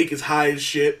the snake is high as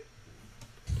shit.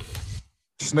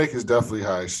 Snake is definitely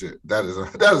high as shit. That is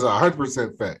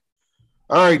 100% fact.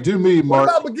 All right, do me, What Mark.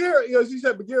 about Bagheera? She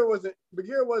said Bagheera wasn't.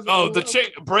 Bagheera wasn't. Oh, the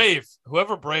chick Brave.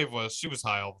 Whoever Brave was, she was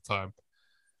high all the time.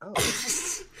 Oh.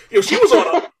 She was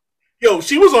on.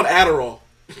 She was on Adderall.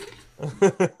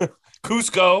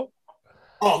 Cusco.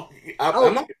 Oh, I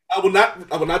will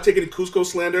not take any Cusco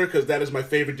slander because that is my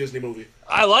favorite Disney movie.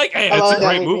 I like. Hey, I it's like a that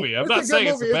great movie. movie. I'm It's not a good saying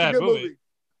it's a movie. bad good movie.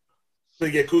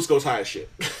 But yeah, Cusco's high as shit.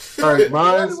 All right,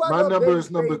 Why do I my love number David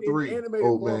is number Spade in 3. Animated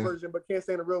Old porn man. version, but can't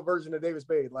stand the real version of David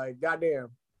Spade. Like, goddamn.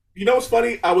 You know what's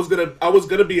funny? I was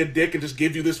gonna be a dick and just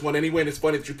give you this one anyway, and it's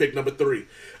funny that you picked number 3,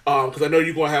 because I know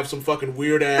you're gonna have some fucking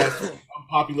weird ass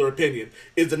unpopular opinion.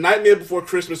 Is The Nightmare Before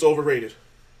Christmas overrated?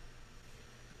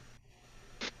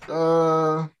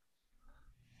 I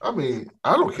mean,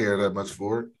 I don't care that much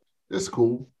for it. It's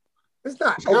cool. It's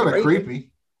not It's kind of overrated.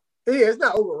 creepy. Yeah, it's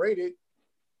not overrated.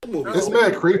 It's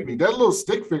mad creepy. That little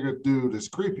stick figure dude is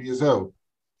creepy as hell.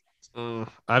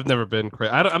 I've never been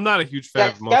crazy. I'm not a huge fan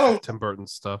Jack of most of Skellington. Tim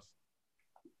Burton's stuff.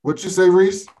 What you say,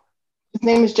 Reese? His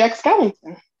name is Jack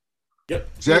Skellington.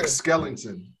 Jack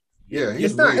Skellington. Yeah,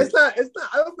 he's It's not. weird. It's not. It's not.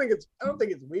 I don't think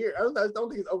it's weird. I don't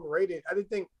think it's overrated. I just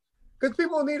think because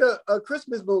people need a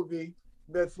Christmas movie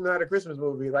that's not a Christmas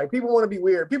movie. Like people want to be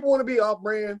weird. People want to be off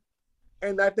brand,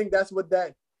 and I think that's what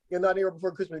that Nightmare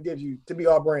Before Christmas gives you, to be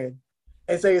off brand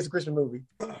and say it's a Christmas movie.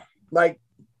 Like,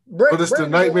 But it's the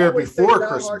Nightmare Before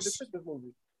Christmas. Christmas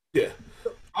movie. Yeah.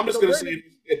 I'm just So gonna say,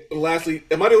 lastly,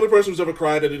 am I the only person who's ever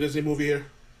cried at a Disney movie here?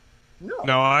 No,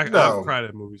 No, I've cried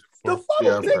at movies the before. fuck,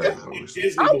 Yeah, I've nigga. heard of those.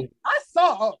 Disney movie. I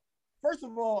saw Up. First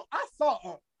of all, I saw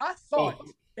Up. I saw Oh.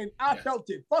 it, and I felt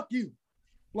it. Fuck you.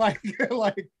 Like,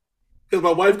 Because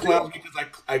my wife clowns me because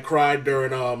I cried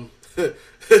during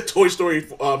Toy Story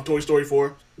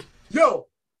 4. yo,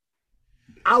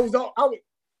 I was.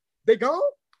 They gone?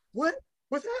 What?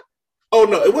 What's that? Oh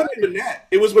no, it wasn't even that.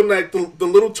 It was when like the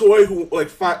little toy who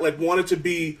wanted to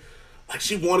be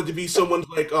she wanted to be someone's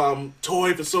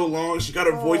toy for so long. She got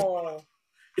her voice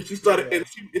and she started and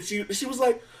she was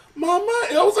like, "Mama,"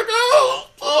 and I was like, "Oh,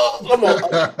 come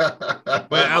on."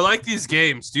 Wait, I like these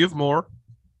games. Do you have more?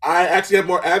 I actually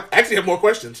have more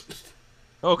questions.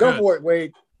 Oh, Go good. for it,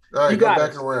 Wade. All right, You go got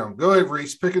back it. around. Go ahead,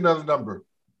 Reese. Pick another number.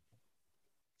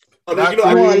 Oh, Not you know,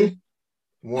 I- three.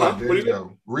 One. Huh? There What you do you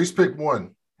go. Reese picked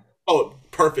 1. oh,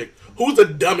 perfect. Who's the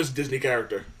dumbest Disney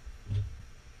character?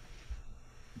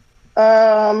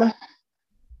 Um,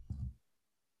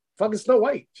 Fucking Snow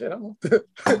White. Shit, I don't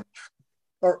know.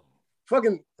 Or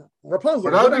fucking Rapunzel.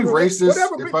 But I'd be whatever, racist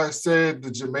whatever. if I said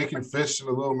the Jamaican fish in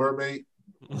The Little Mermaid.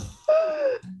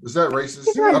 Is that racist?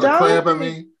 Is that Or the dumb? crab, I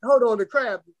mean. Hold on, the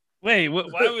crab. Wait,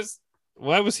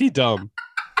 why was he dumb?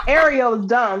 Ariel is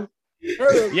dumb.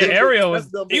 Yeah, Ariel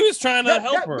was. He was trying to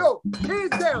help her. No, hands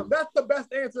down, that's the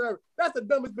best answer ever. That's the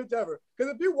dumbest bitch ever.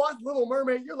 Because if you watch Little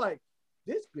Mermaid, you're like,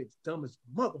 this bitch dumb as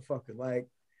motherfucker. Like,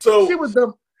 So she was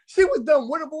dumb. She was dumb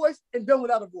with a voice and dumb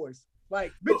without a voice.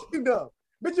 Like, bitch, you dumb.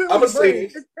 Bitch, you I'ma a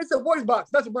brain. It's a voice box.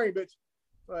 That's a brain, bitch.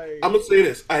 Like, I'm gonna say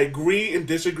this. I agree and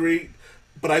disagree,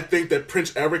 but I think that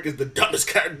Prince Eric is the dumbest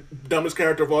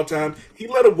character of all time. He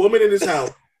let a woman in his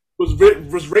house, was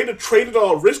ready to trade it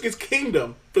all, risk his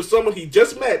kingdom for someone he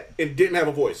just met and didn't have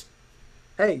a voice.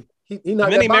 hey, he knocked And then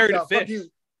that he box married a out. Fuck fish. you.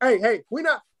 Hey, we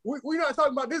not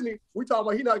talking about Disney. We talking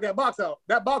about he knocked that box out.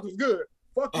 That box was good.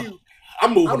 Fuck you.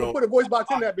 I'm moving I'm gonna on. put a voice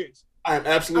box in that bitch. I am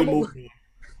absolutely moving on.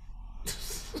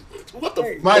 What the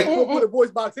Hey, Mike. I'm gonna put a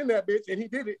voice box in that bitch, and he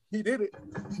did it. He did it.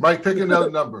 Mike, pick another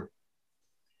number.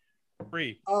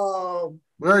 3. We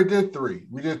already did 3.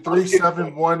 We did 3,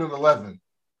 7, 1, and 11.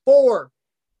 4.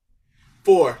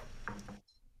 4.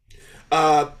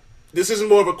 This isn't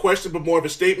more of a question, but more of a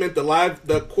statement.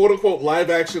 The quote unquote live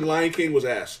action Lion King was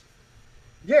ass.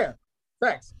 Yeah,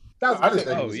 facts. I just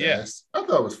think Oh, it was yeah. ass. I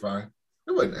thought it was fine.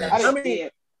 It wasn't I ass. didn't mean, see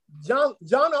it.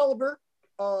 John Oliver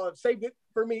saved it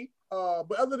for me.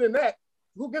 But other than that,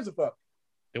 who gives a fuck?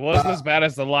 It wasn't as bad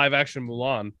as the live action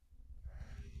Mulan.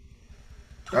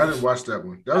 I didn't watch that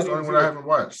one. That was the only one I haven't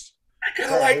watched. I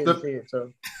kind of like the- see it,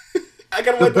 so. I kind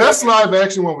of The like best live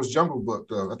action one was Jungle Book,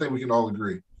 though. I think we can all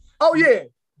agree. Oh yeah,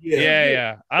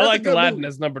 Yeah. I That's a like good Aladdin movie.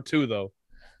 as number 2 though.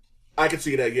 I can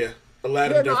see that. Yeah,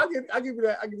 Aladdin. yeah. No, definitely. I give you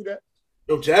that. I give you that.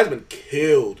 Yo, Jasmine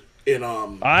killed in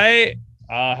I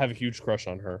have a huge crush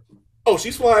on her. Oh,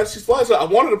 she's flying. She's flying. So I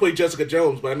wanted to play Jessica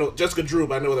Jones, but I know Jessica Drew,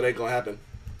 but I know that ain't gonna happen.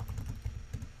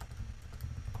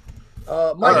 Mike,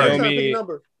 All right. I'm trying to pick a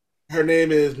number. Her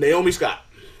name is Naomi Scott.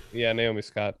 Yeah, Naomi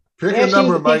Scott. Pick Yeah, a she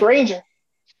number, was the Pink Mike. Ranger.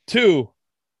 2.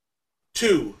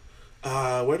 2.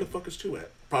 Where the fuck is 2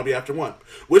 at? Probably after 1.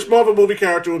 Which Marvel movie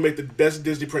character would make the best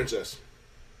Disney princess?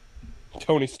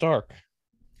 Tony Stark.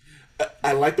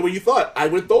 I like the way you thought. I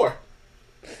went Thor.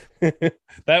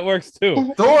 That works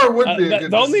too. Thor would be a the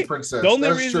good only- Disney princess. The only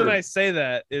That's reason true. I say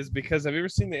that is because have you ever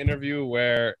seen the interview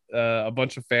where a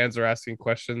bunch of fans are asking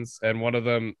questions and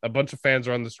a bunch of fans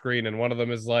are on the screen and one of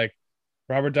them is like,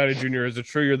 Robert Downey Jr., is it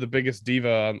true you're the biggest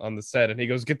diva on the set? And he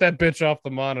goes, get that bitch off the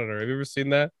monitor. Have you ever seen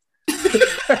that?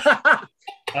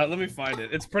 Let me find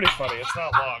it. It's pretty funny. It's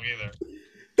not long either.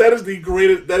 That is the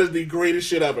greatest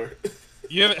shit ever. Has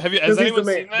He's anyone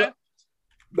the seen man. that?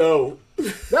 No.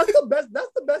 That's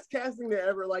the best casting that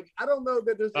ever. Like, I don't know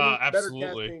that there's any better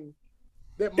Absolutely. casting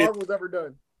that Marvel's ever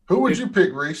done. Who would you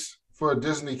pick, Reese, for a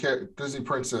Disney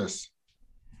princess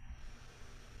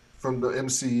from the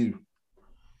MCU?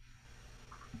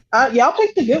 Y'all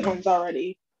picked the good ones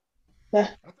already. I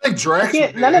think Drax. Yeah,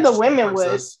 would be none an of the interesting women would.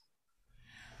 princess.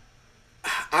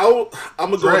 I'm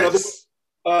gonna go another Drax.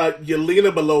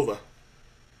 Yelena Belova.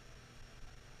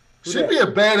 She'd be a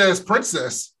badass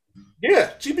princess.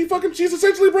 Yeah, she's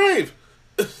essentially Brave.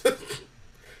 The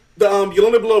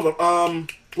Yelena Belova,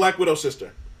 Black Widow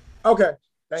sister. Okay.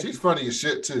 Thank She's you. funny as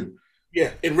shit too.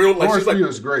 Yeah, in real life, Florence she's like, Pugh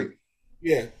is great.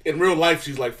 yeah, in real life,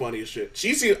 she's like funny as shit.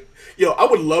 Yo, I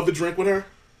would love to drink with her.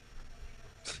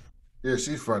 Yeah,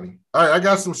 she's funny. All right, I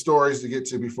got some stories to get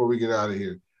to before we get out of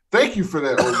here. Thank you for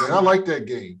that, old man. I like that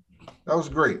game. That was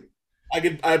great.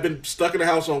 I've been stuck in the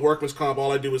house on workman's comp.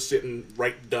 All I do is sit and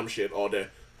write dumb shit all day.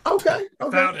 Okay.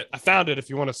 I found it if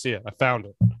you want to see it. I found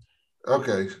it.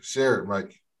 Okay, share it,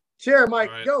 Mike. Share, Mike.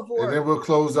 All right. Go for And it. then we'll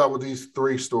close out with these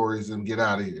 3 stories and get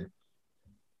out of here.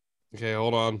 Okay,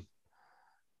 hold on.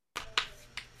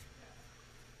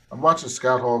 I'm watching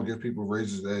Scott Hall give people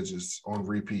razor's edges on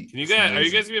repeat. Can you It's guys? Are you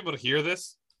amazing. guys gonna be able to hear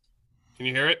this? Can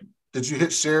you hear it? Did you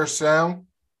hit share sound?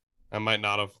 I might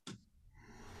not have.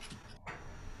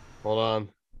 Hold on.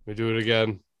 Let me do it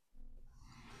again.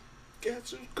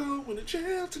 Guess who's going to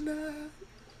jail tonight?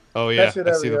 Oh yeah, That shit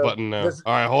I see ever, the yo. button now. This-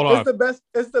 All right, hold on.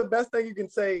 It's the best thing you can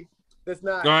say. That's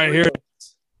not. All right, real. here it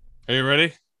is. Are you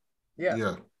ready? Yeah.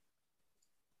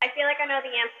 I feel like I know the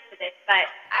answer to this, but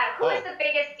who is the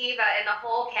biggest diva in the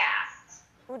whole cast?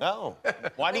 No.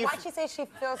 Why do you? Why'd she say she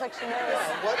feels like she knows?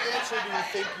 What answer do you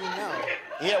think you know?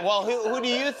 Yeah. Well, who do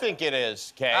you think it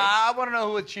is, Kay? I want to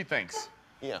know what she thinks.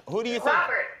 Yeah. Who do you think?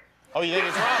 Robert. Oh, you think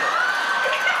it's Robert?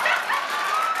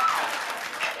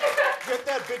 Get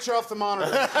that bitch off the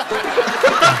monitor.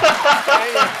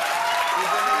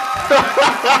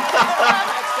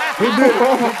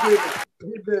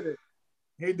 He did it.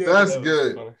 He did That's it.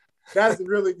 good. That's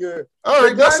really good. All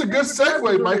right, that's a good That's segue,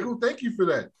 really- Michael. Thank you for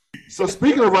that. So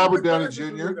speaking of Robert Downey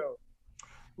Jr.,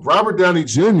 Robert Downey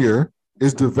Jr.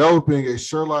 is developing a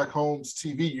Sherlock Holmes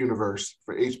TV universe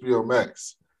for HBO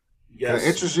Max. Can I Yes.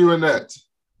 interest you in that?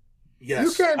 Yes.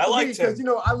 You can't I believe liked him.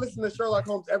 because I listen to Sherlock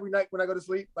Holmes every night when I go to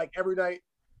sleep, like every night.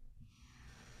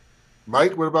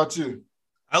 Mike, what about you?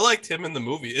 I liked him in the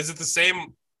movie. Is it the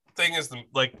same thing as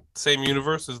same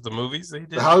universe as the movies that he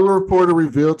did? The Hollywood Reporter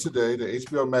revealed today that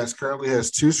HBO Max currently has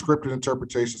 2 scripted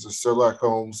interpretations of Sherlock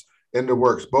Holmes in the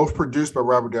works, both produced by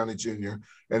Robert Downey Jr.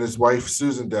 and his wife,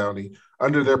 Susan Downey,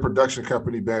 under their production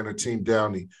company banner, Team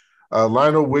Downey.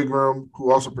 Lionel Wigram,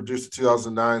 who also produced the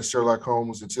 2009 Sherlock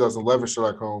Holmes and 2011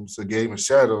 Sherlock Holmes, A Game of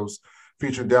Shadows,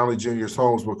 featuring Downey Jr.'s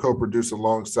Holmes, will co-produce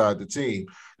alongside the team.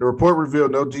 The report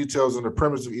revealed no details on the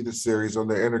premise of either series on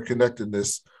their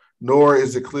interconnectedness, nor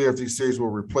is it clear if these series will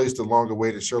replace the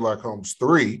long-awaited Sherlock Holmes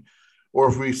 3, or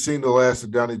if we've seen the last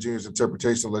of Downey Jr.'s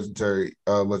interpretation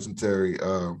of legendary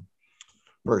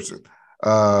person.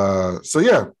 So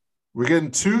yeah, we're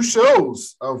getting 2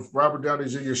 shows of Robert Downey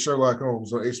Jr. Sherlock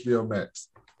Holmes on HBO Max.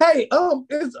 Hey,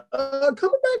 is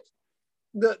Cumberbatch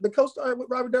the co-star with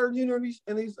Robert Downey Jr.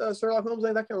 in these Sherlock Holmes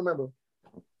things? I can't remember.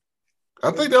 I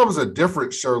think that was a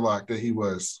different Sherlock that he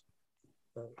was.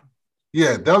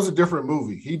 Yeah, that was a different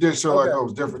movie. He did Sherlock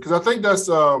Holmes different because I think that's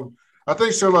I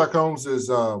think Sherlock Holmes is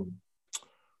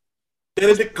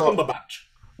Benedict Cumberbatch.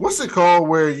 What's it called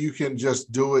where you can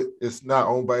just do it? It's not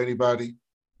owned by anybody.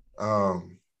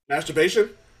 Masturbation?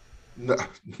 No.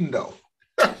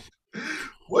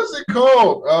 What's it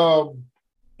called?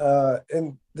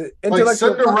 And the like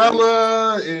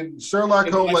Cinderella and Sherlock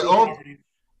Holmes.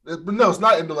 No, it's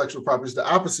not intellectual property. It's the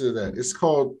opposite of that. It's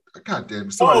called. God damn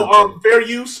it! Fair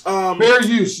use. Fair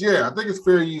use. Yeah, I think it's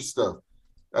fair use stuff.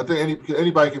 I think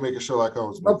anybody can make a Sherlock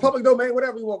Holmes movie. Or public domain,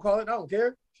 whatever you want to call it. I don't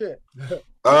care. Shit.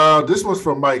 This one's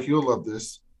from Mike. You'll love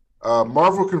this.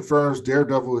 Marvel confirms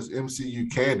Daredevil is MCU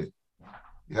canon.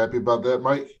 You happy about that,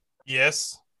 Mike?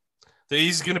 Yes.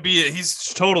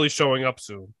 He's totally showing up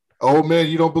soon. Oh man,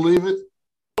 you don't believe it?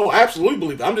 Oh, I absolutely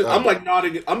believe it. I'm like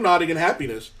nodding. I'm nodding in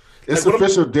happiness. It's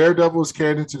official. Daredevil is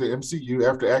canon to the MCU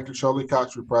after actor Charlie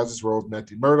Cox reprises role of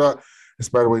Matthew Murdock in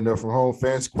Spider-Man No From Home.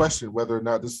 Fans question whether or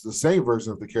not this is the same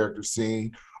version of the character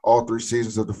seen all 3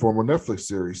 seasons of the former Netflix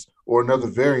series or another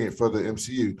variant for the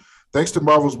MCU. Thanks to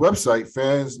Marvel's website,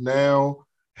 fans now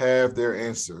have their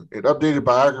answer. An updated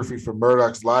biography from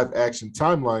Murdoch's live-action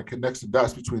timeline connects the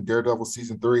dots between Daredevil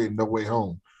Season 3 and No Way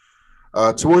Home.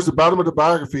 Towards the bottom of the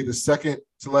biography, the second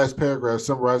to last paragraph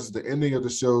summarizes the ending of the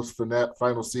show's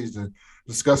final season,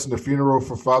 discussing the funeral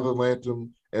for Father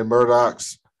Lantham and Murdoch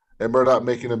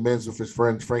making amends with his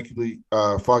friends Foggy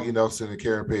Nelson and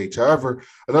Karen Page. However,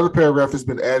 another paragraph has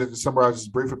been added to summarize his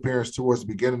brief appearance towards the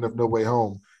beginning of No Way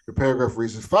Home. The paragraph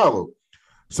reads as follows.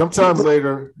 Sometime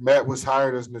later, Matt was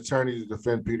hired as an attorney to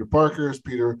defend Peter Parker, as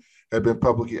Peter had been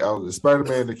publicly outed as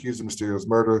Spider-Man and accused of Mysterio's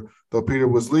murder. Though Peter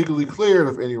was legally cleared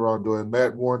of any wrongdoing,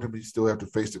 Matt warned him he'd still have to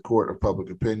face the court of public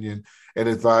opinion and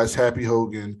advised Happy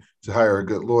Hogan to hire a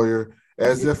good lawyer.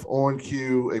 As if on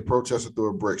cue, a protester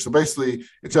threw a brick. So basically,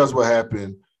 it tells what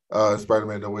happened in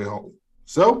Spider-Man No Way Home.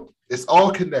 So it's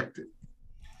all connected.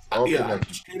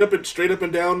 Straight up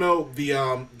and down. No,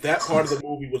 that part of the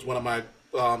movie was one of my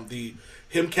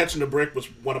him catching the brick was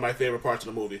one of my favorite parts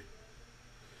of the movie.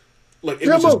 Like it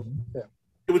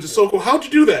was just so cool. How'd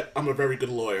you do that? I'm a very good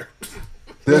lawyer.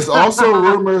 There's also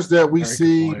rumors that we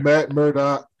see Matt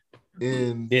Murdock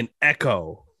in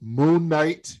Echo, Moon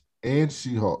Knight, and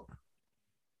She-Hulk.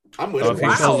 I'm with if he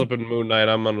shows up in Moon Knight,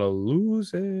 I'm gonna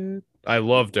lose it. I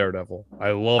love Daredevil.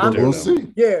 Daredevil. We'll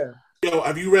see. Yeah. Yo,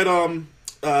 have you read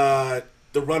the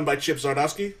run by Chip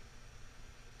Zdarsky?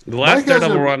 The last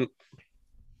Daredevil run.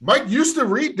 Mike used to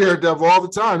read Daredevil all the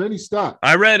time, then he stopped.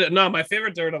 I read my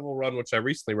favorite Daredevil run, which I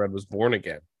recently read, was Born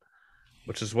Again,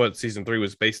 which is what season 3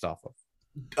 was based off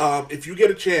of. If you get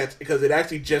a chance, because it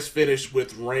actually just finished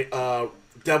with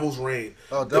Devil's Reign.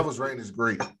 Oh, Devil's Reign is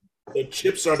great. The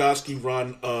Chip Zdarsky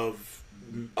run of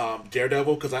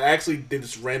Daredevil, because I actually did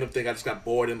this random thing. I just got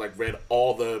bored and read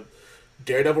all the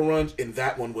Daredevil runs, and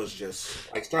that one was just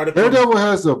started. Daredevil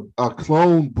has a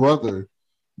clone brother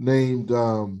named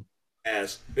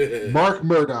Mark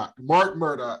Murdock.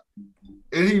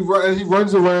 And he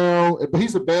runs around, but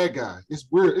he's a bad guy. It's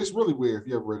weird. It's really weird if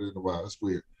you ever read it in a while. It's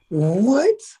weird.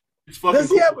 What?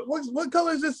 Does he have what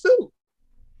color is his suit?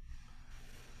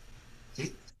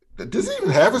 Does he even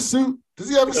have a suit? Does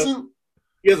he have a suit?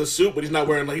 He has a suit, but he's not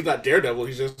wearing he's not Daredevil.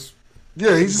 He just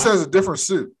has a different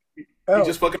suit.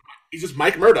 He's just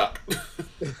Mike Murdock.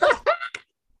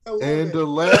 And the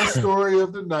last story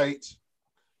of the night,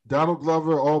 Donald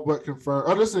Glover all but confirmed.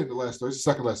 Oh, this ain't the last story. It's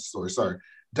the second last story. Sorry.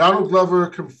 Donald Glover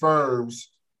confirms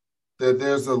that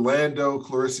there's a Lando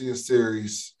Calrissian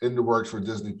series in the works for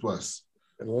Disney Plus.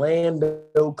 Lando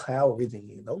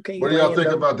Calrissian. Okay. What do y'all think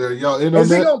about that? Y'all in on that? Is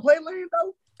he that? gonna play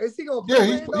Lando? Is he gonna play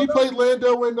Yeah, Lando? he played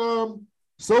Lando in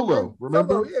Solo.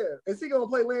 Remember? Solo, yeah. Is he gonna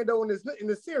play Lando in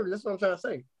this series? That's what I'm trying to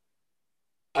say.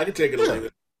 I can take it or leave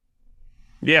it.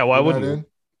 Yeah, why You're wouldn't not you? in?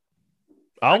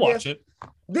 I'll watch it.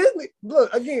 Disney,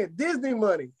 look again. Disney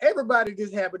money. Everybody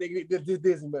just happy they get this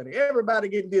Disney money. Everybody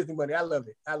getting Disney money. I love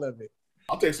it. I love it.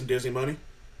 I'll take some Disney money.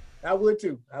 I would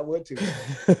too. I would too.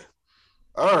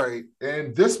 All right,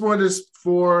 and this one is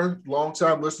for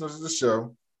longtime listeners of the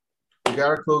show. We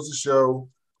gotta close the show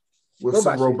with Robot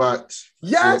some shit. robots.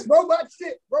 Yes, robot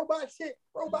shit. Robot shit.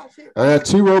 Robot shit. I had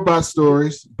 2 robot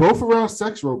stories, both around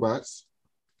sex robots,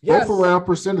 Yes. both around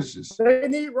percentages. They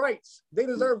need rights. They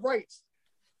deserve rights.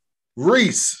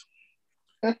 Reese,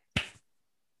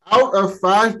 out of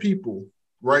 5 people,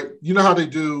 right? You know how they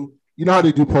do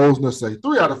polls and they say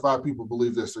 3 out of 5 people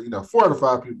believe this, or 4 out of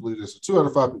 5 people believe this, or 2 out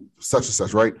of 5 people, such and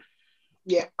such, right?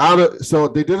 Yeah. So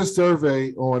they did a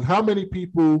survey on how many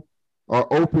people are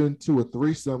open to a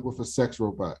threesome with a sex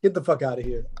robot. Get the fuck out of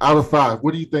here. Out of 5,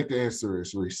 what do you think the answer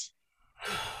is, Reese?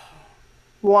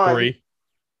 1. 3.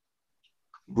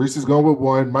 Reese is going with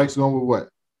 1. Mike's going with what?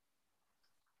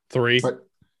 3.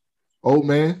 Old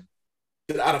man?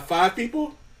 Out of 5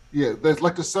 people? Yeah, that's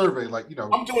like the survey,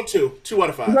 I'm doing 2. 2 out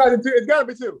of 5. It's gotta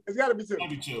be 2. It's gotta be 2.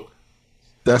 Maybe 2.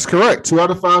 That's correct. 2 out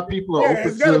of 5 people are Yeah, open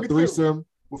it's gotta to a be 2. threesome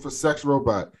with a sex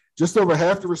robot. Just over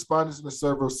half the respondents in the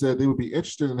survey said they would be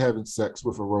interested in having sex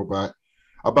with a robot.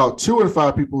 About 2 in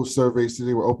 5 people who surveyed said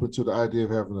they were open to the idea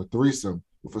of having a threesome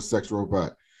with a sex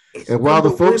robot. And while the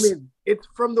folks, it's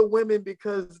from the women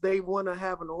because they want to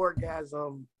have an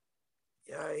orgasm.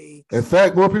 Yikes. in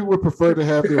fact, more people would prefer to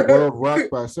have their world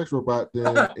rocked by a sex robot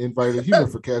than invite a human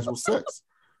for casual sex.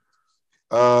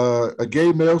 A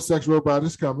gay male sex robot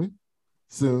is coming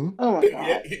soon. Oh my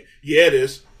god. Yeah, it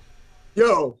is.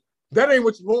 Yo, that ain't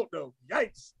what you want though.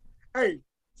 Yikes. Hey,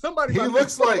 somebody. He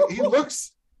looks.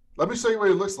 Let me show you what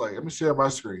he looks like. Let me share my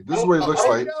screen. This is what he looks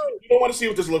like. You don't want to see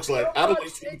what this looks like. I don't want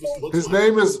to see what this looks His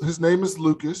like. name is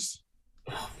Lucas.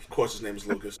 Of course, his name is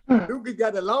Lucas. Lucas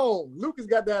got that long. Lucas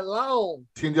got that long.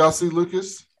 Can y'all see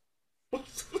Lucas?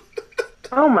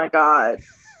 Oh my god.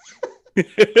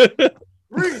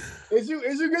 Reese, is you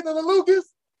getting to the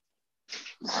Lucas?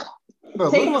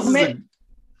 No, Take Lucas him, is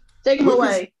take him Lucas-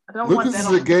 away. I don't want Lucas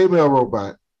that. is a On. gay male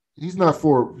robot. He's not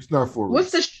for.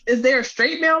 What's the? Is there a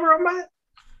straight male robot?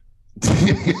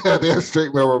 Yeah, they're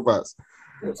straight male robots.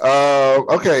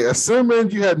 Okay,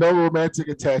 assuming you had no romantic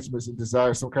attachments and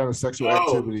desire some kind of sexual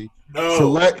activity,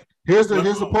 select. Here's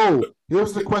the poll.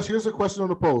 Here's the question on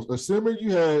the poll. Assuming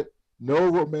you had no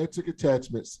romantic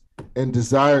attachments and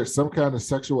desired some kind of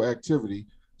sexual activity,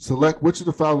 select which of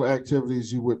the following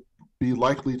activities you would be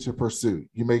likely to pursue.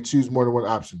 You may choose more than one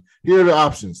option. Here are the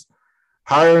options: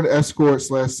 hire an escort /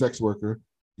 sex worker,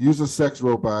 use a sex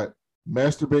robot,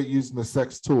 masturbate using a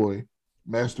sex toy,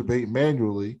 masturbate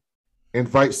manually,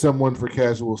 invite someone for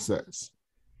casual sex.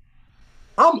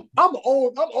 I'm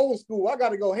old school. I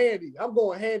gotta go handy. I'm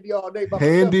going handy all day.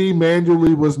 Handy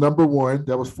manually was number 1.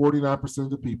 That was 49% of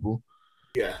the people.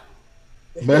 Yeah.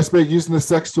 Masturbate using a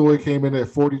sex toy came in at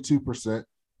 42%.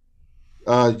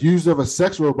 Use of a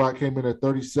sex robot came in at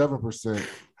 37%.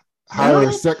 Hire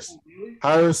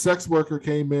a sex worker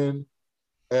came in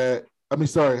at,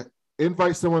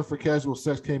 invite someone for casual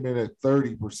sex came in at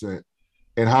 30%.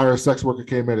 And hire a sex worker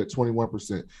came in at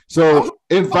 21%. So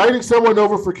inviting someone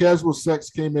over for casual sex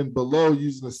came in below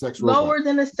using a sex robot. Lower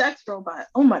than a sex robot.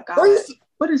 Oh my god.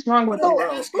 What is wrong with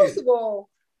that? First of all,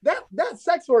 that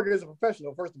sex worker is a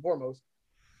professional, first and foremost.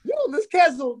 You know, this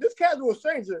casual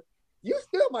stranger, you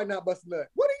still might not bust a nut.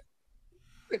 What are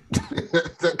you?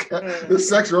 The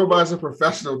sex robot is a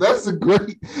professional. That should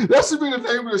be the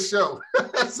name of the show.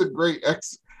 That's a great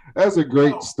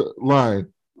line.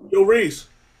 Yo, Reese.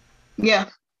 Yeah.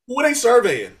 Who are they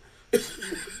surveying?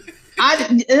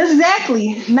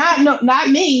 Exactly. Not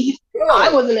me.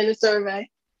 I wasn't in the survey.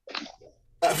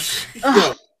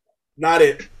 Yo, not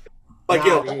it. Like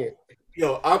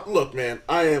Not look, man.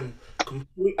 I am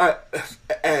complete.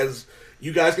 As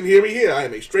you guys can hear me here, I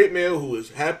am a straight male who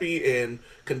is happy and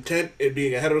content in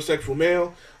being a heterosexual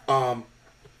male. Nah,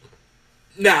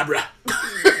 bruh.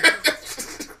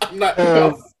 I'm not.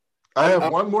 I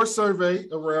have one more survey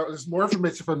around. There's more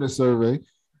information from this survey.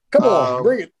 Come on,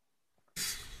 bring it.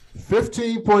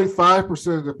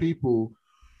 15.5% of the people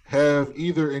have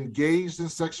either engaged in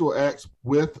sexual acts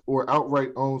with or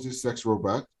outright owns a sex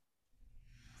robot.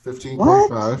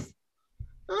 15.5.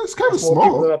 It's kind of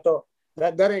small. Than I thought.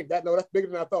 That's bigger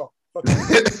than I thought.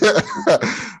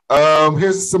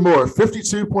 Here's some more.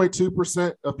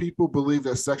 52.2% of people believe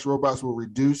that sex robots will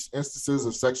reduce instances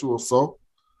of sexual assault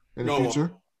in the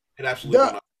future. It absolutely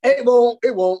not. It won't.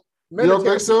 You don't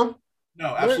think so?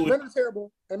 No, absolutely. Men are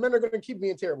terrible, and men are going to keep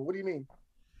being terrible. What do you mean?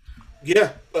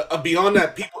 Yeah, beyond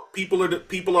that,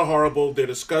 people are horrible. They're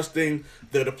disgusting.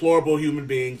 They're deplorable human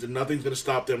beings, and nothing's going to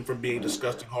stop them from being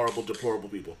disgusting, horrible, deplorable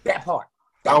people. That part.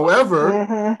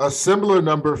 However, a similar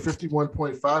number,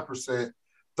 51.5%,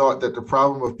 thought that the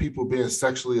problem of people being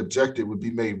sexually objected would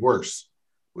be made worse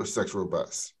with sex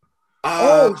robots.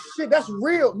 Oh shit, that's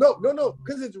real. No,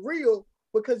 because it's real.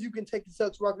 Because you can take the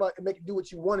sex robot and make it do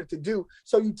what you want it to do.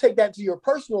 So you take that to your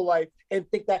personal life and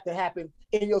think that can happen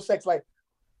in your sex life.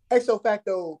 Ipso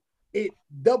facto, it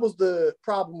doubles the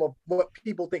problem of what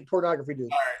people think pornography do.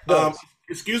 All right.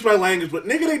 Excuse my language, but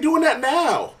nigga, they doing that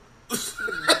now.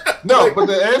 No, but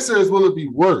the answer is, will it be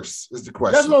worse? Is the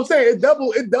question. That's what I'm saying. It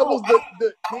doubles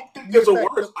the. I don't think there's a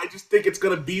worse. I just think it's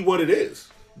gonna be what it is.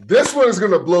 This one is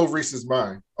gonna blow Reese's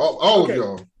mind. All of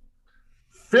y'all.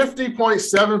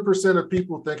 50.7% of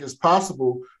people think it's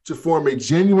possible to form a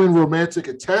genuine romantic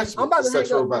attachment I'm about to to hang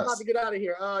sex up. I'm robots. about to get out of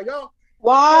here. Y'all.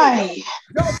 Why?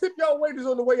 Y'all tip y'all waiters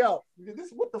on the way out.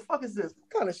 What the fuck is this?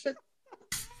 What kind of shit?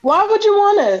 Why would you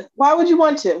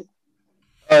want to?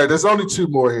 All right, there's only 2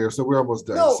 more here, so we're almost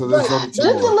done. No, so there's only 2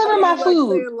 Just more. deliver my Like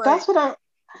food. saying, like, That's what I'm.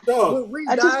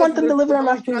 I just want them to deliver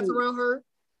my food. Around her.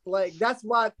 Like that's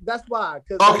why.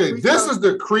 Okay, this is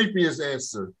the creepiest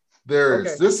answer there is.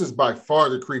 Okay. This is by far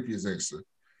the creepiest answer.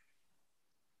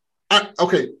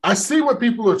 I see what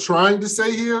people are trying to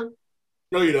say here.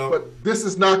 No, you don't. But this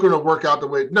is not going to work out the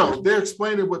way. No, they're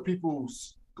explaining what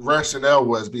people's rationale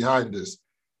was behind this.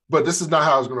 But this is not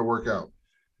how it's going to work out.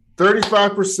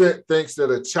 35% thinks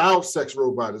that a child sex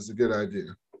robot is a good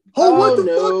idea. What the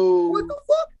fuck? What the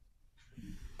fuck?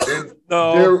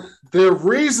 And their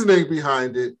reasoning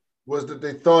behind it was that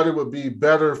they thought it would be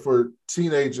better for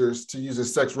teenagers to use a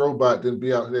sex robot than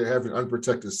be out there having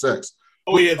unprotected sex.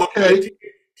 Oh yeah,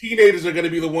 teenagers are going to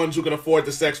be the ones who can afford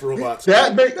the sex robots.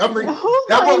 That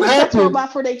won't happen.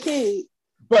 Robot for their kids.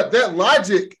 But that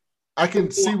logic, I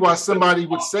can see why somebody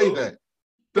would say that.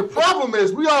 The problem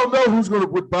is, we all know who's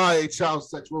would buy a child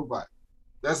sex robot.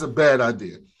 That's a bad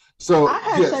idea. So I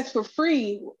had sex for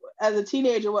free as a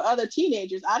teenager with other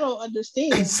teenagers. I don't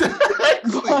understand. Exactly.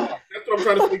 That's what I'm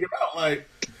trying to figure out.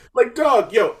 Like,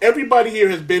 dog, everybody here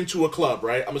has been to a club,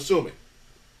 right? I'm assuming.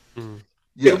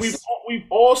 Yes. And we've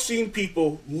all seen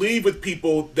people leave with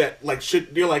people that like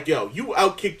shit. They're like, yo, you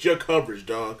outkicked your coverage,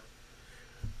 dog.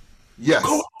 Yes.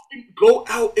 Go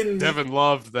out and Devin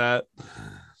loved that.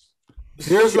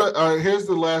 Here's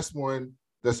the last one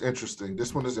that's interesting.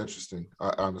 This one is interesting,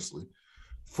 honestly.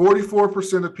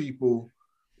 44% of people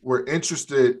were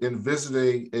interested in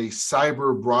visiting a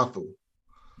cyber brothel.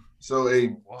 So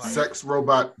a sex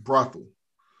robot brothel.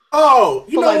 Oh,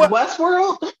 you know what?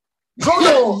 Westworld?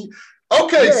 Hold on.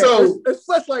 Okay, Yeah, so it's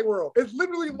Fleshlight World. It's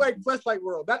literally like Fleshlight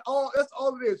World. That's all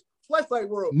it is. Fleshlight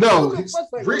World. no, Fleshlight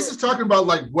Reese World. is talking about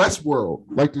like Westworld,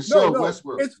 like the show No,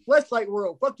 Westworld. it's Fleshlight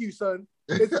World. Fuck you, son.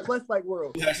 It's Fleshlight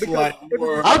World. Fleshlight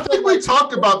World. I think we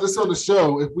talked about this on the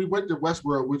show. If we went to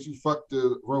Westworld, would you fuck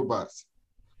the robots?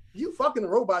 You fucking the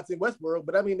robots in Westworld,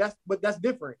 but I mean that's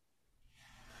different.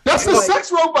 That's a Like-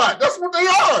 sex robot. That's what they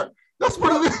are. That's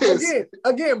what it is.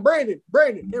 Again, Brandon,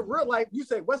 in real life, you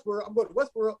say Westworld, I'm going to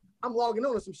Westworld, I'm logging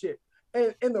on to some shit.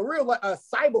 And in the real life, a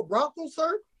cyber brothel,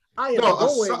 sir, I am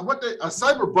going. A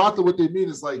cyber brothel, what they mean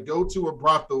is like go to a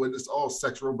brothel and it's all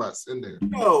sex robots in there.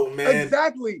 No, man.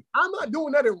 Exactly. I'm not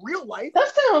doing that in real life.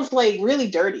 That sounds like really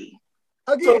dirty.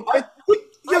 Again, I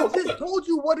just told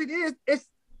you what it is. It's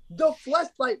the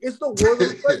Fleshlight. It's the world of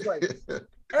the Fleshlight.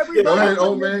 Everybody Go ahead, putting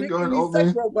old their man. dick Go in ahead, these old sex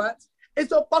man. robots.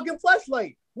 It's a fucking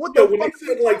Fleshlight. What the When fuck? they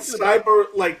said like cyber,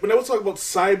 like when they were talking about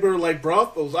cyber like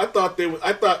brothels, I thought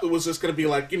it was just gonna be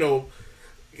like a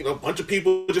bunch of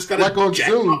people just kind of Like on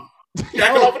Zoom.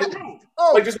 jacking off in the room,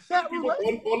 like just chat people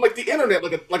roulette? on like the internet,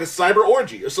 like a cyber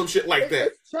orgy or some shit like that.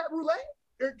 It's chat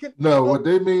roulette? No, what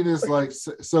they mean is like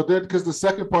so then because the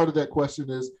second part of that question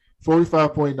is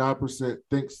 45.9%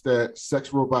 thinks that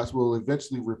sex robots will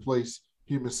eventually replace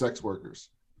human sex workers.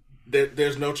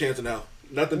 There's no chance in hell.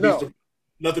 Nothing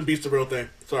beats the real thing.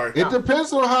 Sorry. It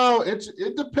depends on how it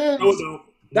depends. No.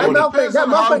 That mouth depends that on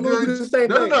mouth how ain't gonna do good. the same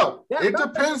thing. No. That It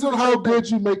mouth depends ain't on gonna how do the same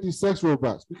good you make these sex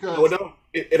robots. Because No.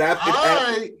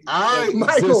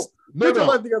 Michael, put your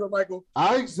life together, Michael.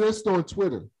 I exist on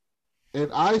Twitter,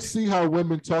 and I see how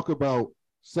women talk about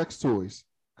sex toys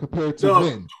compared to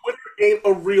men. Twitter ain't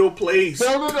a real place.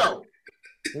 No.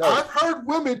 I've heard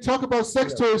women talk about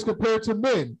sex toys compared to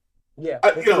men. Yeah,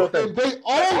 and they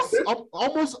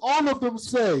almost all of them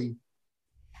say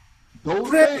those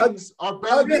things are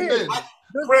better than men.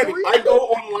 Brandon, I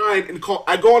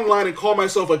go online and call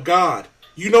myself a god.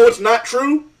 You know it's not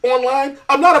true online?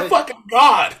 I'm not a fucking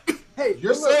god. Hey,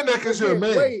 You're saying that because you're a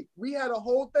man. Wait, we had a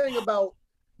whole thing about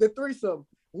the threesome.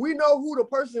 We know who the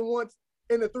person wants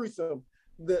in the threesome.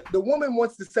 The woman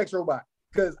wants the sex robot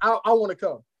because I want to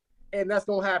come, and that's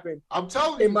gonna happen. I'm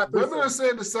telling you, women are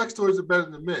saying the sex toys are better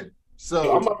than men.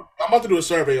 So I'm about to do a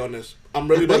survey on this. I'm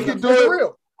really they can do it.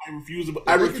 Real. I refuse.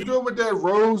 They can do it with that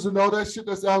Rose and all that shit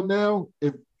that's out now.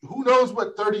 If who knows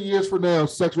what 30 years from now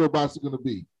sex robots are going to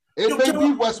be? It may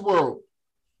be Westworld.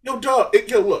 Yo, dog.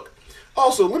 Yo, look.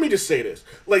 Also, let me just say this.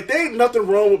 Like, there ain't nothing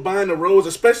wrong with buying a rose,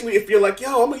 especially if you're like,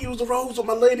 yo, I'm going to use the rose with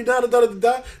my lady,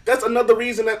 da-da-da-da-da. That's another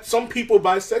reason that some people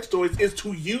buy sex toys is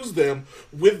to use them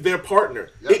with their partner.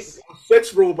 Yes. A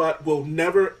sex robot will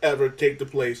never, ever take the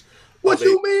place. What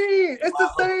you mean? It's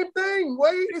the same thing,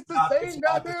 Wade. It's the same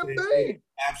goddamn thing.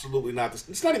 Absolutely not.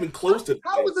 It's not even close to.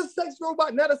 How is a sex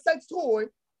robot not a sex toy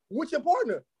with your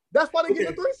partner? That's why they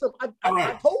get a threesome.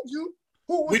 I told you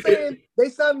who was saying they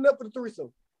signed up for the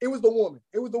threesome. It was the woman.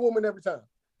 It was the woman every time.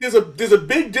 There's a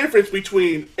big difference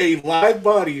between a live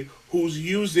body who's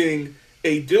using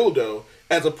a dildo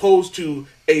as opposed to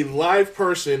a live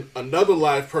person, another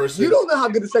live person. You don't know how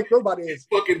good the sex robot is.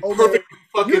 Fucking perfect.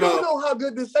 You don't know how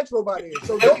good this sex robot is.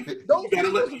 So don't shit you don't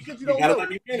know.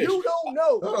 You don't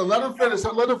know. No, let him finish.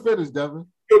 Let him finish, Devin.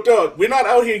 Yo, Doug, we're not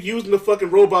out here using the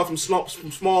fucking robot from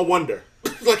Small Wonder.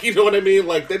 Like, you know what I mean?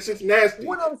 Like, that shit's nasty.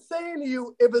 What I'm saying to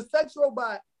you, if a sex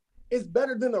robot is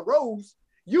better than a rose,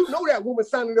 you know that woman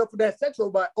signing up for that sex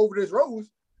robot over this rose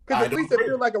because at least it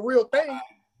feels like a real thing.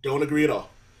 Don't agree at all.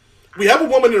 We have a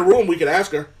woman in the room. We can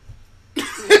ask her.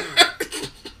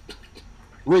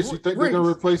 Rich, you think they're going to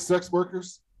replace sex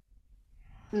workers?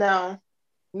 No.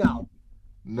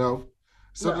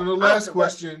 So then the last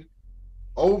question,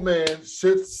 old man,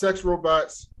 should sex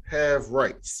robots have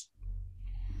rights?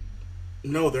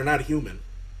 No, they're not human.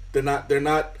 They're not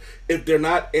if they're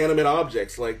not animate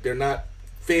objects, like they're not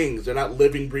things, they're not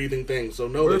living, breathing things. So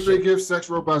no. What if they give sex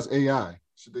robots AI?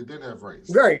 Should they then have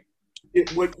rights? Right.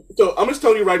 So I'm just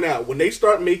telling you right now, when they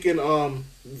start making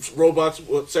sex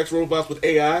robots with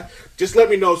AI, just let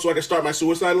me know so I can start my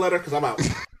suicide letter because I'm out.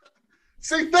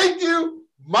 See, thank you.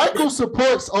 Michael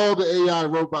supports all the AI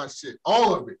robot shit,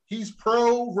 all of it. He's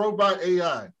pro robot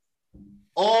AI.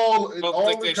 I don't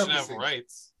think they should have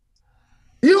rights.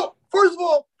 You know, first of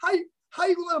all, how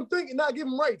you gonna let them think and not give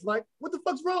them rights? Like, what the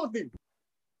fuck's wrong with you?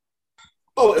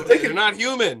 Oh, if they're not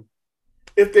human.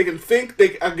 If they can think,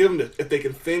 I'll give them this. If they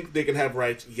can think, they can have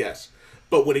rights, yes.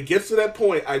 But when it gets to that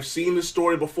point, I've seen this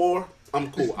story before.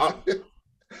 I'm cool.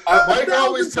 Mike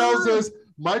always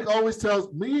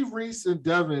tells me, Reese, and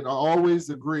Devin are always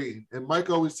agreeing. And Mike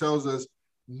always tells us,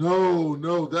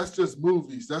 no, that's just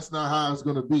movies. That's not how it's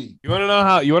going to be. You want to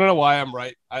know why I'm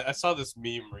right? I saw this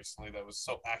meme recently that was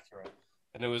so accurate.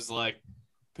 And it was like,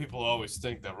 people always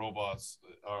think that robots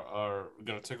are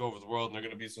going to take over the world and they're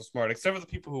going to be so smart, except for the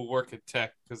people who work in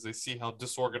tech because they see how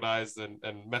disorganized and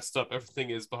messed up everything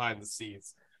is behind the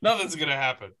scenes. Nothing's going to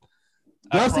happen.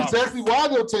 That's exactly why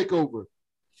they'll take over.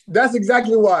 That's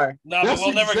exactly why. No, but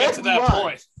we'll never get to that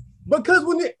point. Because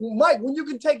when you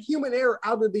can take human error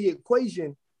out of the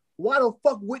equation, why the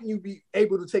fuck wouldn't you be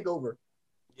able to take over?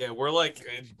 Yeah, we're like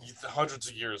hundreds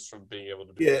of years from being able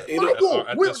to be Michael,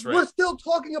 we're still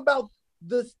talking about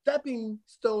the stepping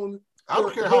stone. I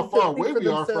don't care how far away we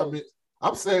are from it.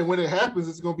 I'm saying when it happens,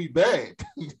 it's going to be bad.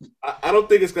 I don't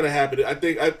think it's going to happen. I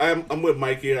think I'm with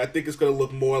Mike here. I think it's going to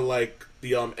look more like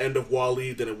the end of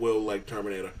WALL-E than it will like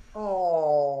Terminator.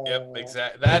 Oh. Yep,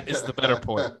 exactly. That is the better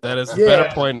point. That is the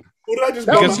better point. Who did I just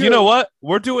because you know what?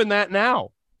 We're doing that now.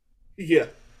 Yeah.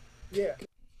 Yeah.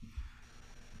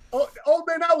 Oh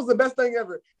man, that was the best thing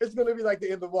ever. It's going to be like the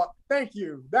end of WALL-E. Thank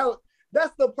you.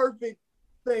 That's the perfect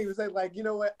thing to say, like, you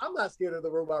know what? I'm not scared of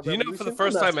the robot revolution. You know, for the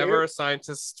first time ever,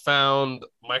 scientists found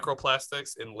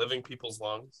microplastics in living people's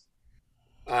lungs.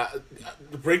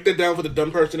 Break that down for the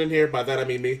dumb person in here. By that, I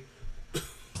mean me.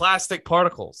 Plastic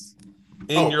particles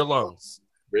in your lungs.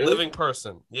 Really? Living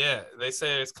person. Yeah, they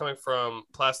say it's coming from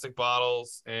plastic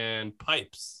bottles and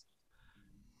pipes.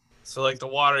 So, like the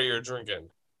water you're drinking,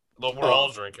 but we're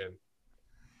all drinking.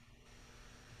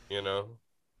 You know.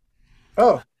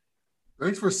 Oh.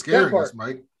 Thanks for scaring us,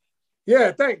 Mike.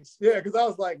 Yeah, thanks. Yeah, because I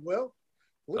was like, well,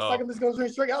 looks like I'm just going to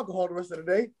drink straight alcohol the rest of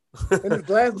the day. In this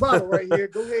glass bottle right here.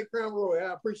 Go ahead, Crown Roy.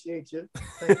 I appreciate you.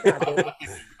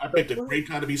 I picked a great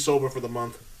time to be sober for the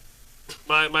month.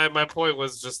 My point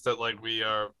was just that, like, we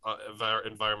are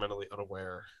environmentally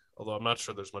unaware. Although I'm not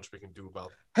sure there's much we can do about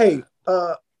it. Hey,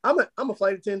 I'm a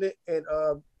flight attendant, and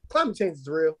climate change is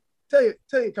real. Tell you,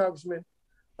 Congressman.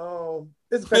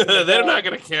 They're not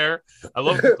gonna care. I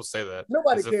love people say that.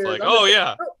 Nobody cares. Like,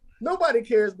 yeah. Nobody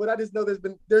cares, but I just know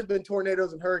there's been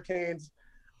tornadoes and hurricanes.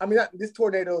 I mean, this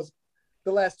tornadoes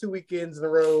the last 2 weekends in a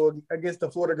row against the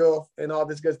Florida Gulf and all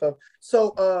this good stuff.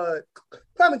 So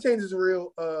climate change is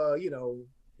real.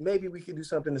 Maybe we could do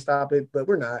something to stop it, but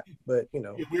we're not. But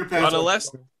unless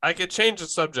I could change the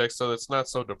subject so it's not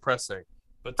so depressing.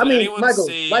 But did anyone Michael,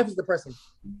 see... life is depressing.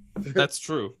 That's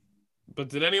true. But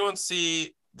did anyone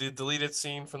see the deleted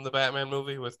scene from the Batman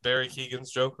movie with Barry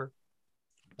Keoghan's Joker?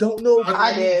 Don't know.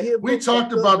 I did. We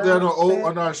talked about that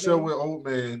on our show with Old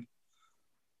Man.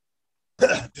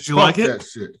 Did you like it? That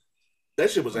shit. That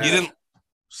shit was ass. You didn't.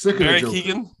 Sick of Barry the Joker.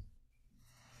 Keoghan?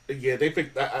 Yeah, they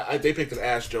picked an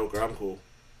ass Joker. I'm cool.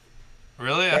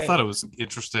 Really? I thought it was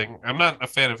interesting. I'm not a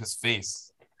fan of his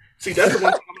face. See, that's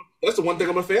the one thing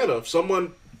I'm a fan of.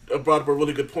 Someone brought up a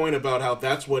really good point about how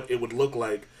that's what it would look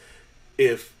like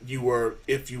if you were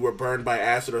burned by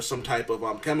acid or some type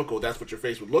of chemical. That's what your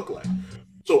face would look like.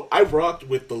 So I rocked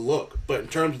with the look, but in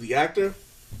terms of the actor,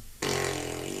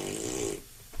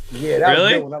 yeah, that Really?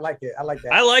 was a good one. I like it. I like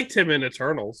that. I liked him in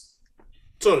Eternals.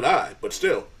 so did I. But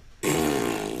still,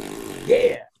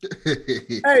 Yeah.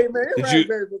 Hey man, your Did you-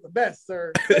 raspberry was the best,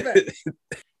 sir. The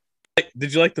best.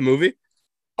 Did you like the movie?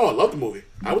 oh, I love the movie.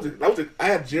 I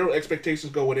had zero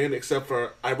expectations going in, except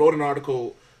for I wrote an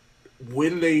article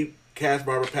when they cast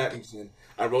Robert Pattinson.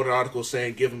 I wrote an article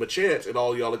saying give him a chance, and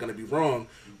all y'all are going to be wrong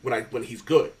when he's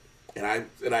good. And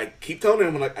I keep telling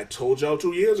him, like, I told y'all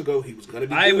 2 years ago he was going to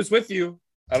be. I good. was with you.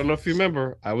 I don't know if you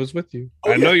remember. I was with you.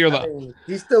 Oh, I know yeah. you're I the. mean,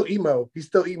 he's still emo. He's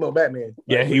still emo Batman.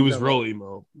 Yeah, Like, he you was know. real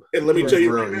emo. And let me tell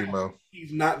you, Real right now, emo.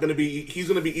 he's not going to be. He's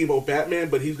going to be emo Batman,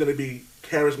 but he's going to be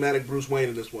charismatic Bruce Wayne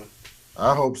in this one.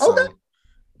 I hope so. Okay.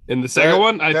 In the second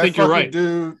one, I that think you're fucking right.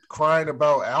 Dude crying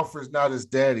about Alfred's not his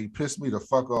daddy pissed me the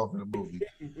fuck off in the movie.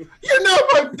 You're not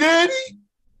my daddy.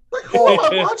 Like, who am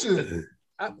I watching?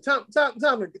 Time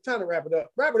to wrap it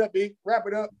up. Wrap it up, B. Wrap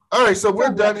it up. All right, so we're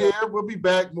done here. We'll be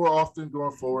back more often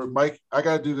going forward. Mike, I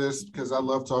gotta do this because I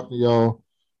love talking to y'all,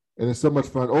 and it's so much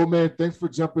fun. Oh man, thanks for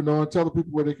jumping on. Tell the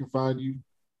people where they can find you.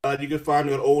 You can find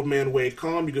me on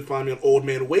oldmanwade.com. You can find me on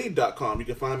oldmanwade.com. You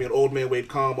can find me on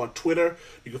oldmanwade.com on Twitter.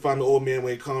 You can find me on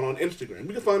oldmanwade.com on Instagram.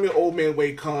 You can find me on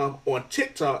oldmanwade.com on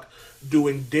TikTok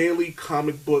doing daily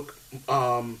comic book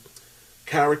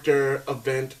character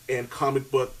event and comic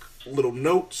book little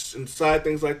notes and side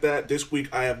things like that. This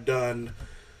week I have done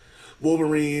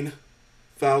Wolverine,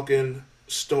 Falcon,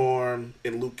 Storm,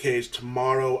 and Luke Cage.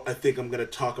 Tomorrow I think I'm going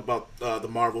to talk about the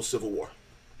Marvel Civil War.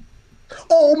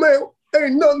 Oh man,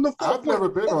 ain't nothing to fuck I've never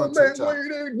with. been Oh on man, TikTok. wait,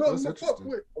 ain't nothing That's to fuck interesting.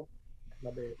 with. Oh,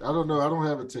 my bad. I don't know. I don't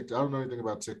have a TikTok. I don't know anything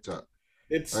about TikTok.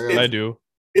 I do.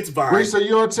 It's Vine. Wait, so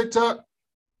you on TikTok?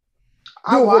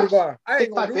 I Do watch what I ain't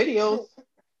TikTok gonna do it. videos.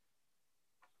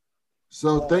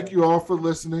 So thank you all for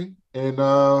listening, and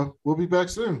we'll be back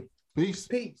soon. Peace.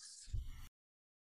 Peace.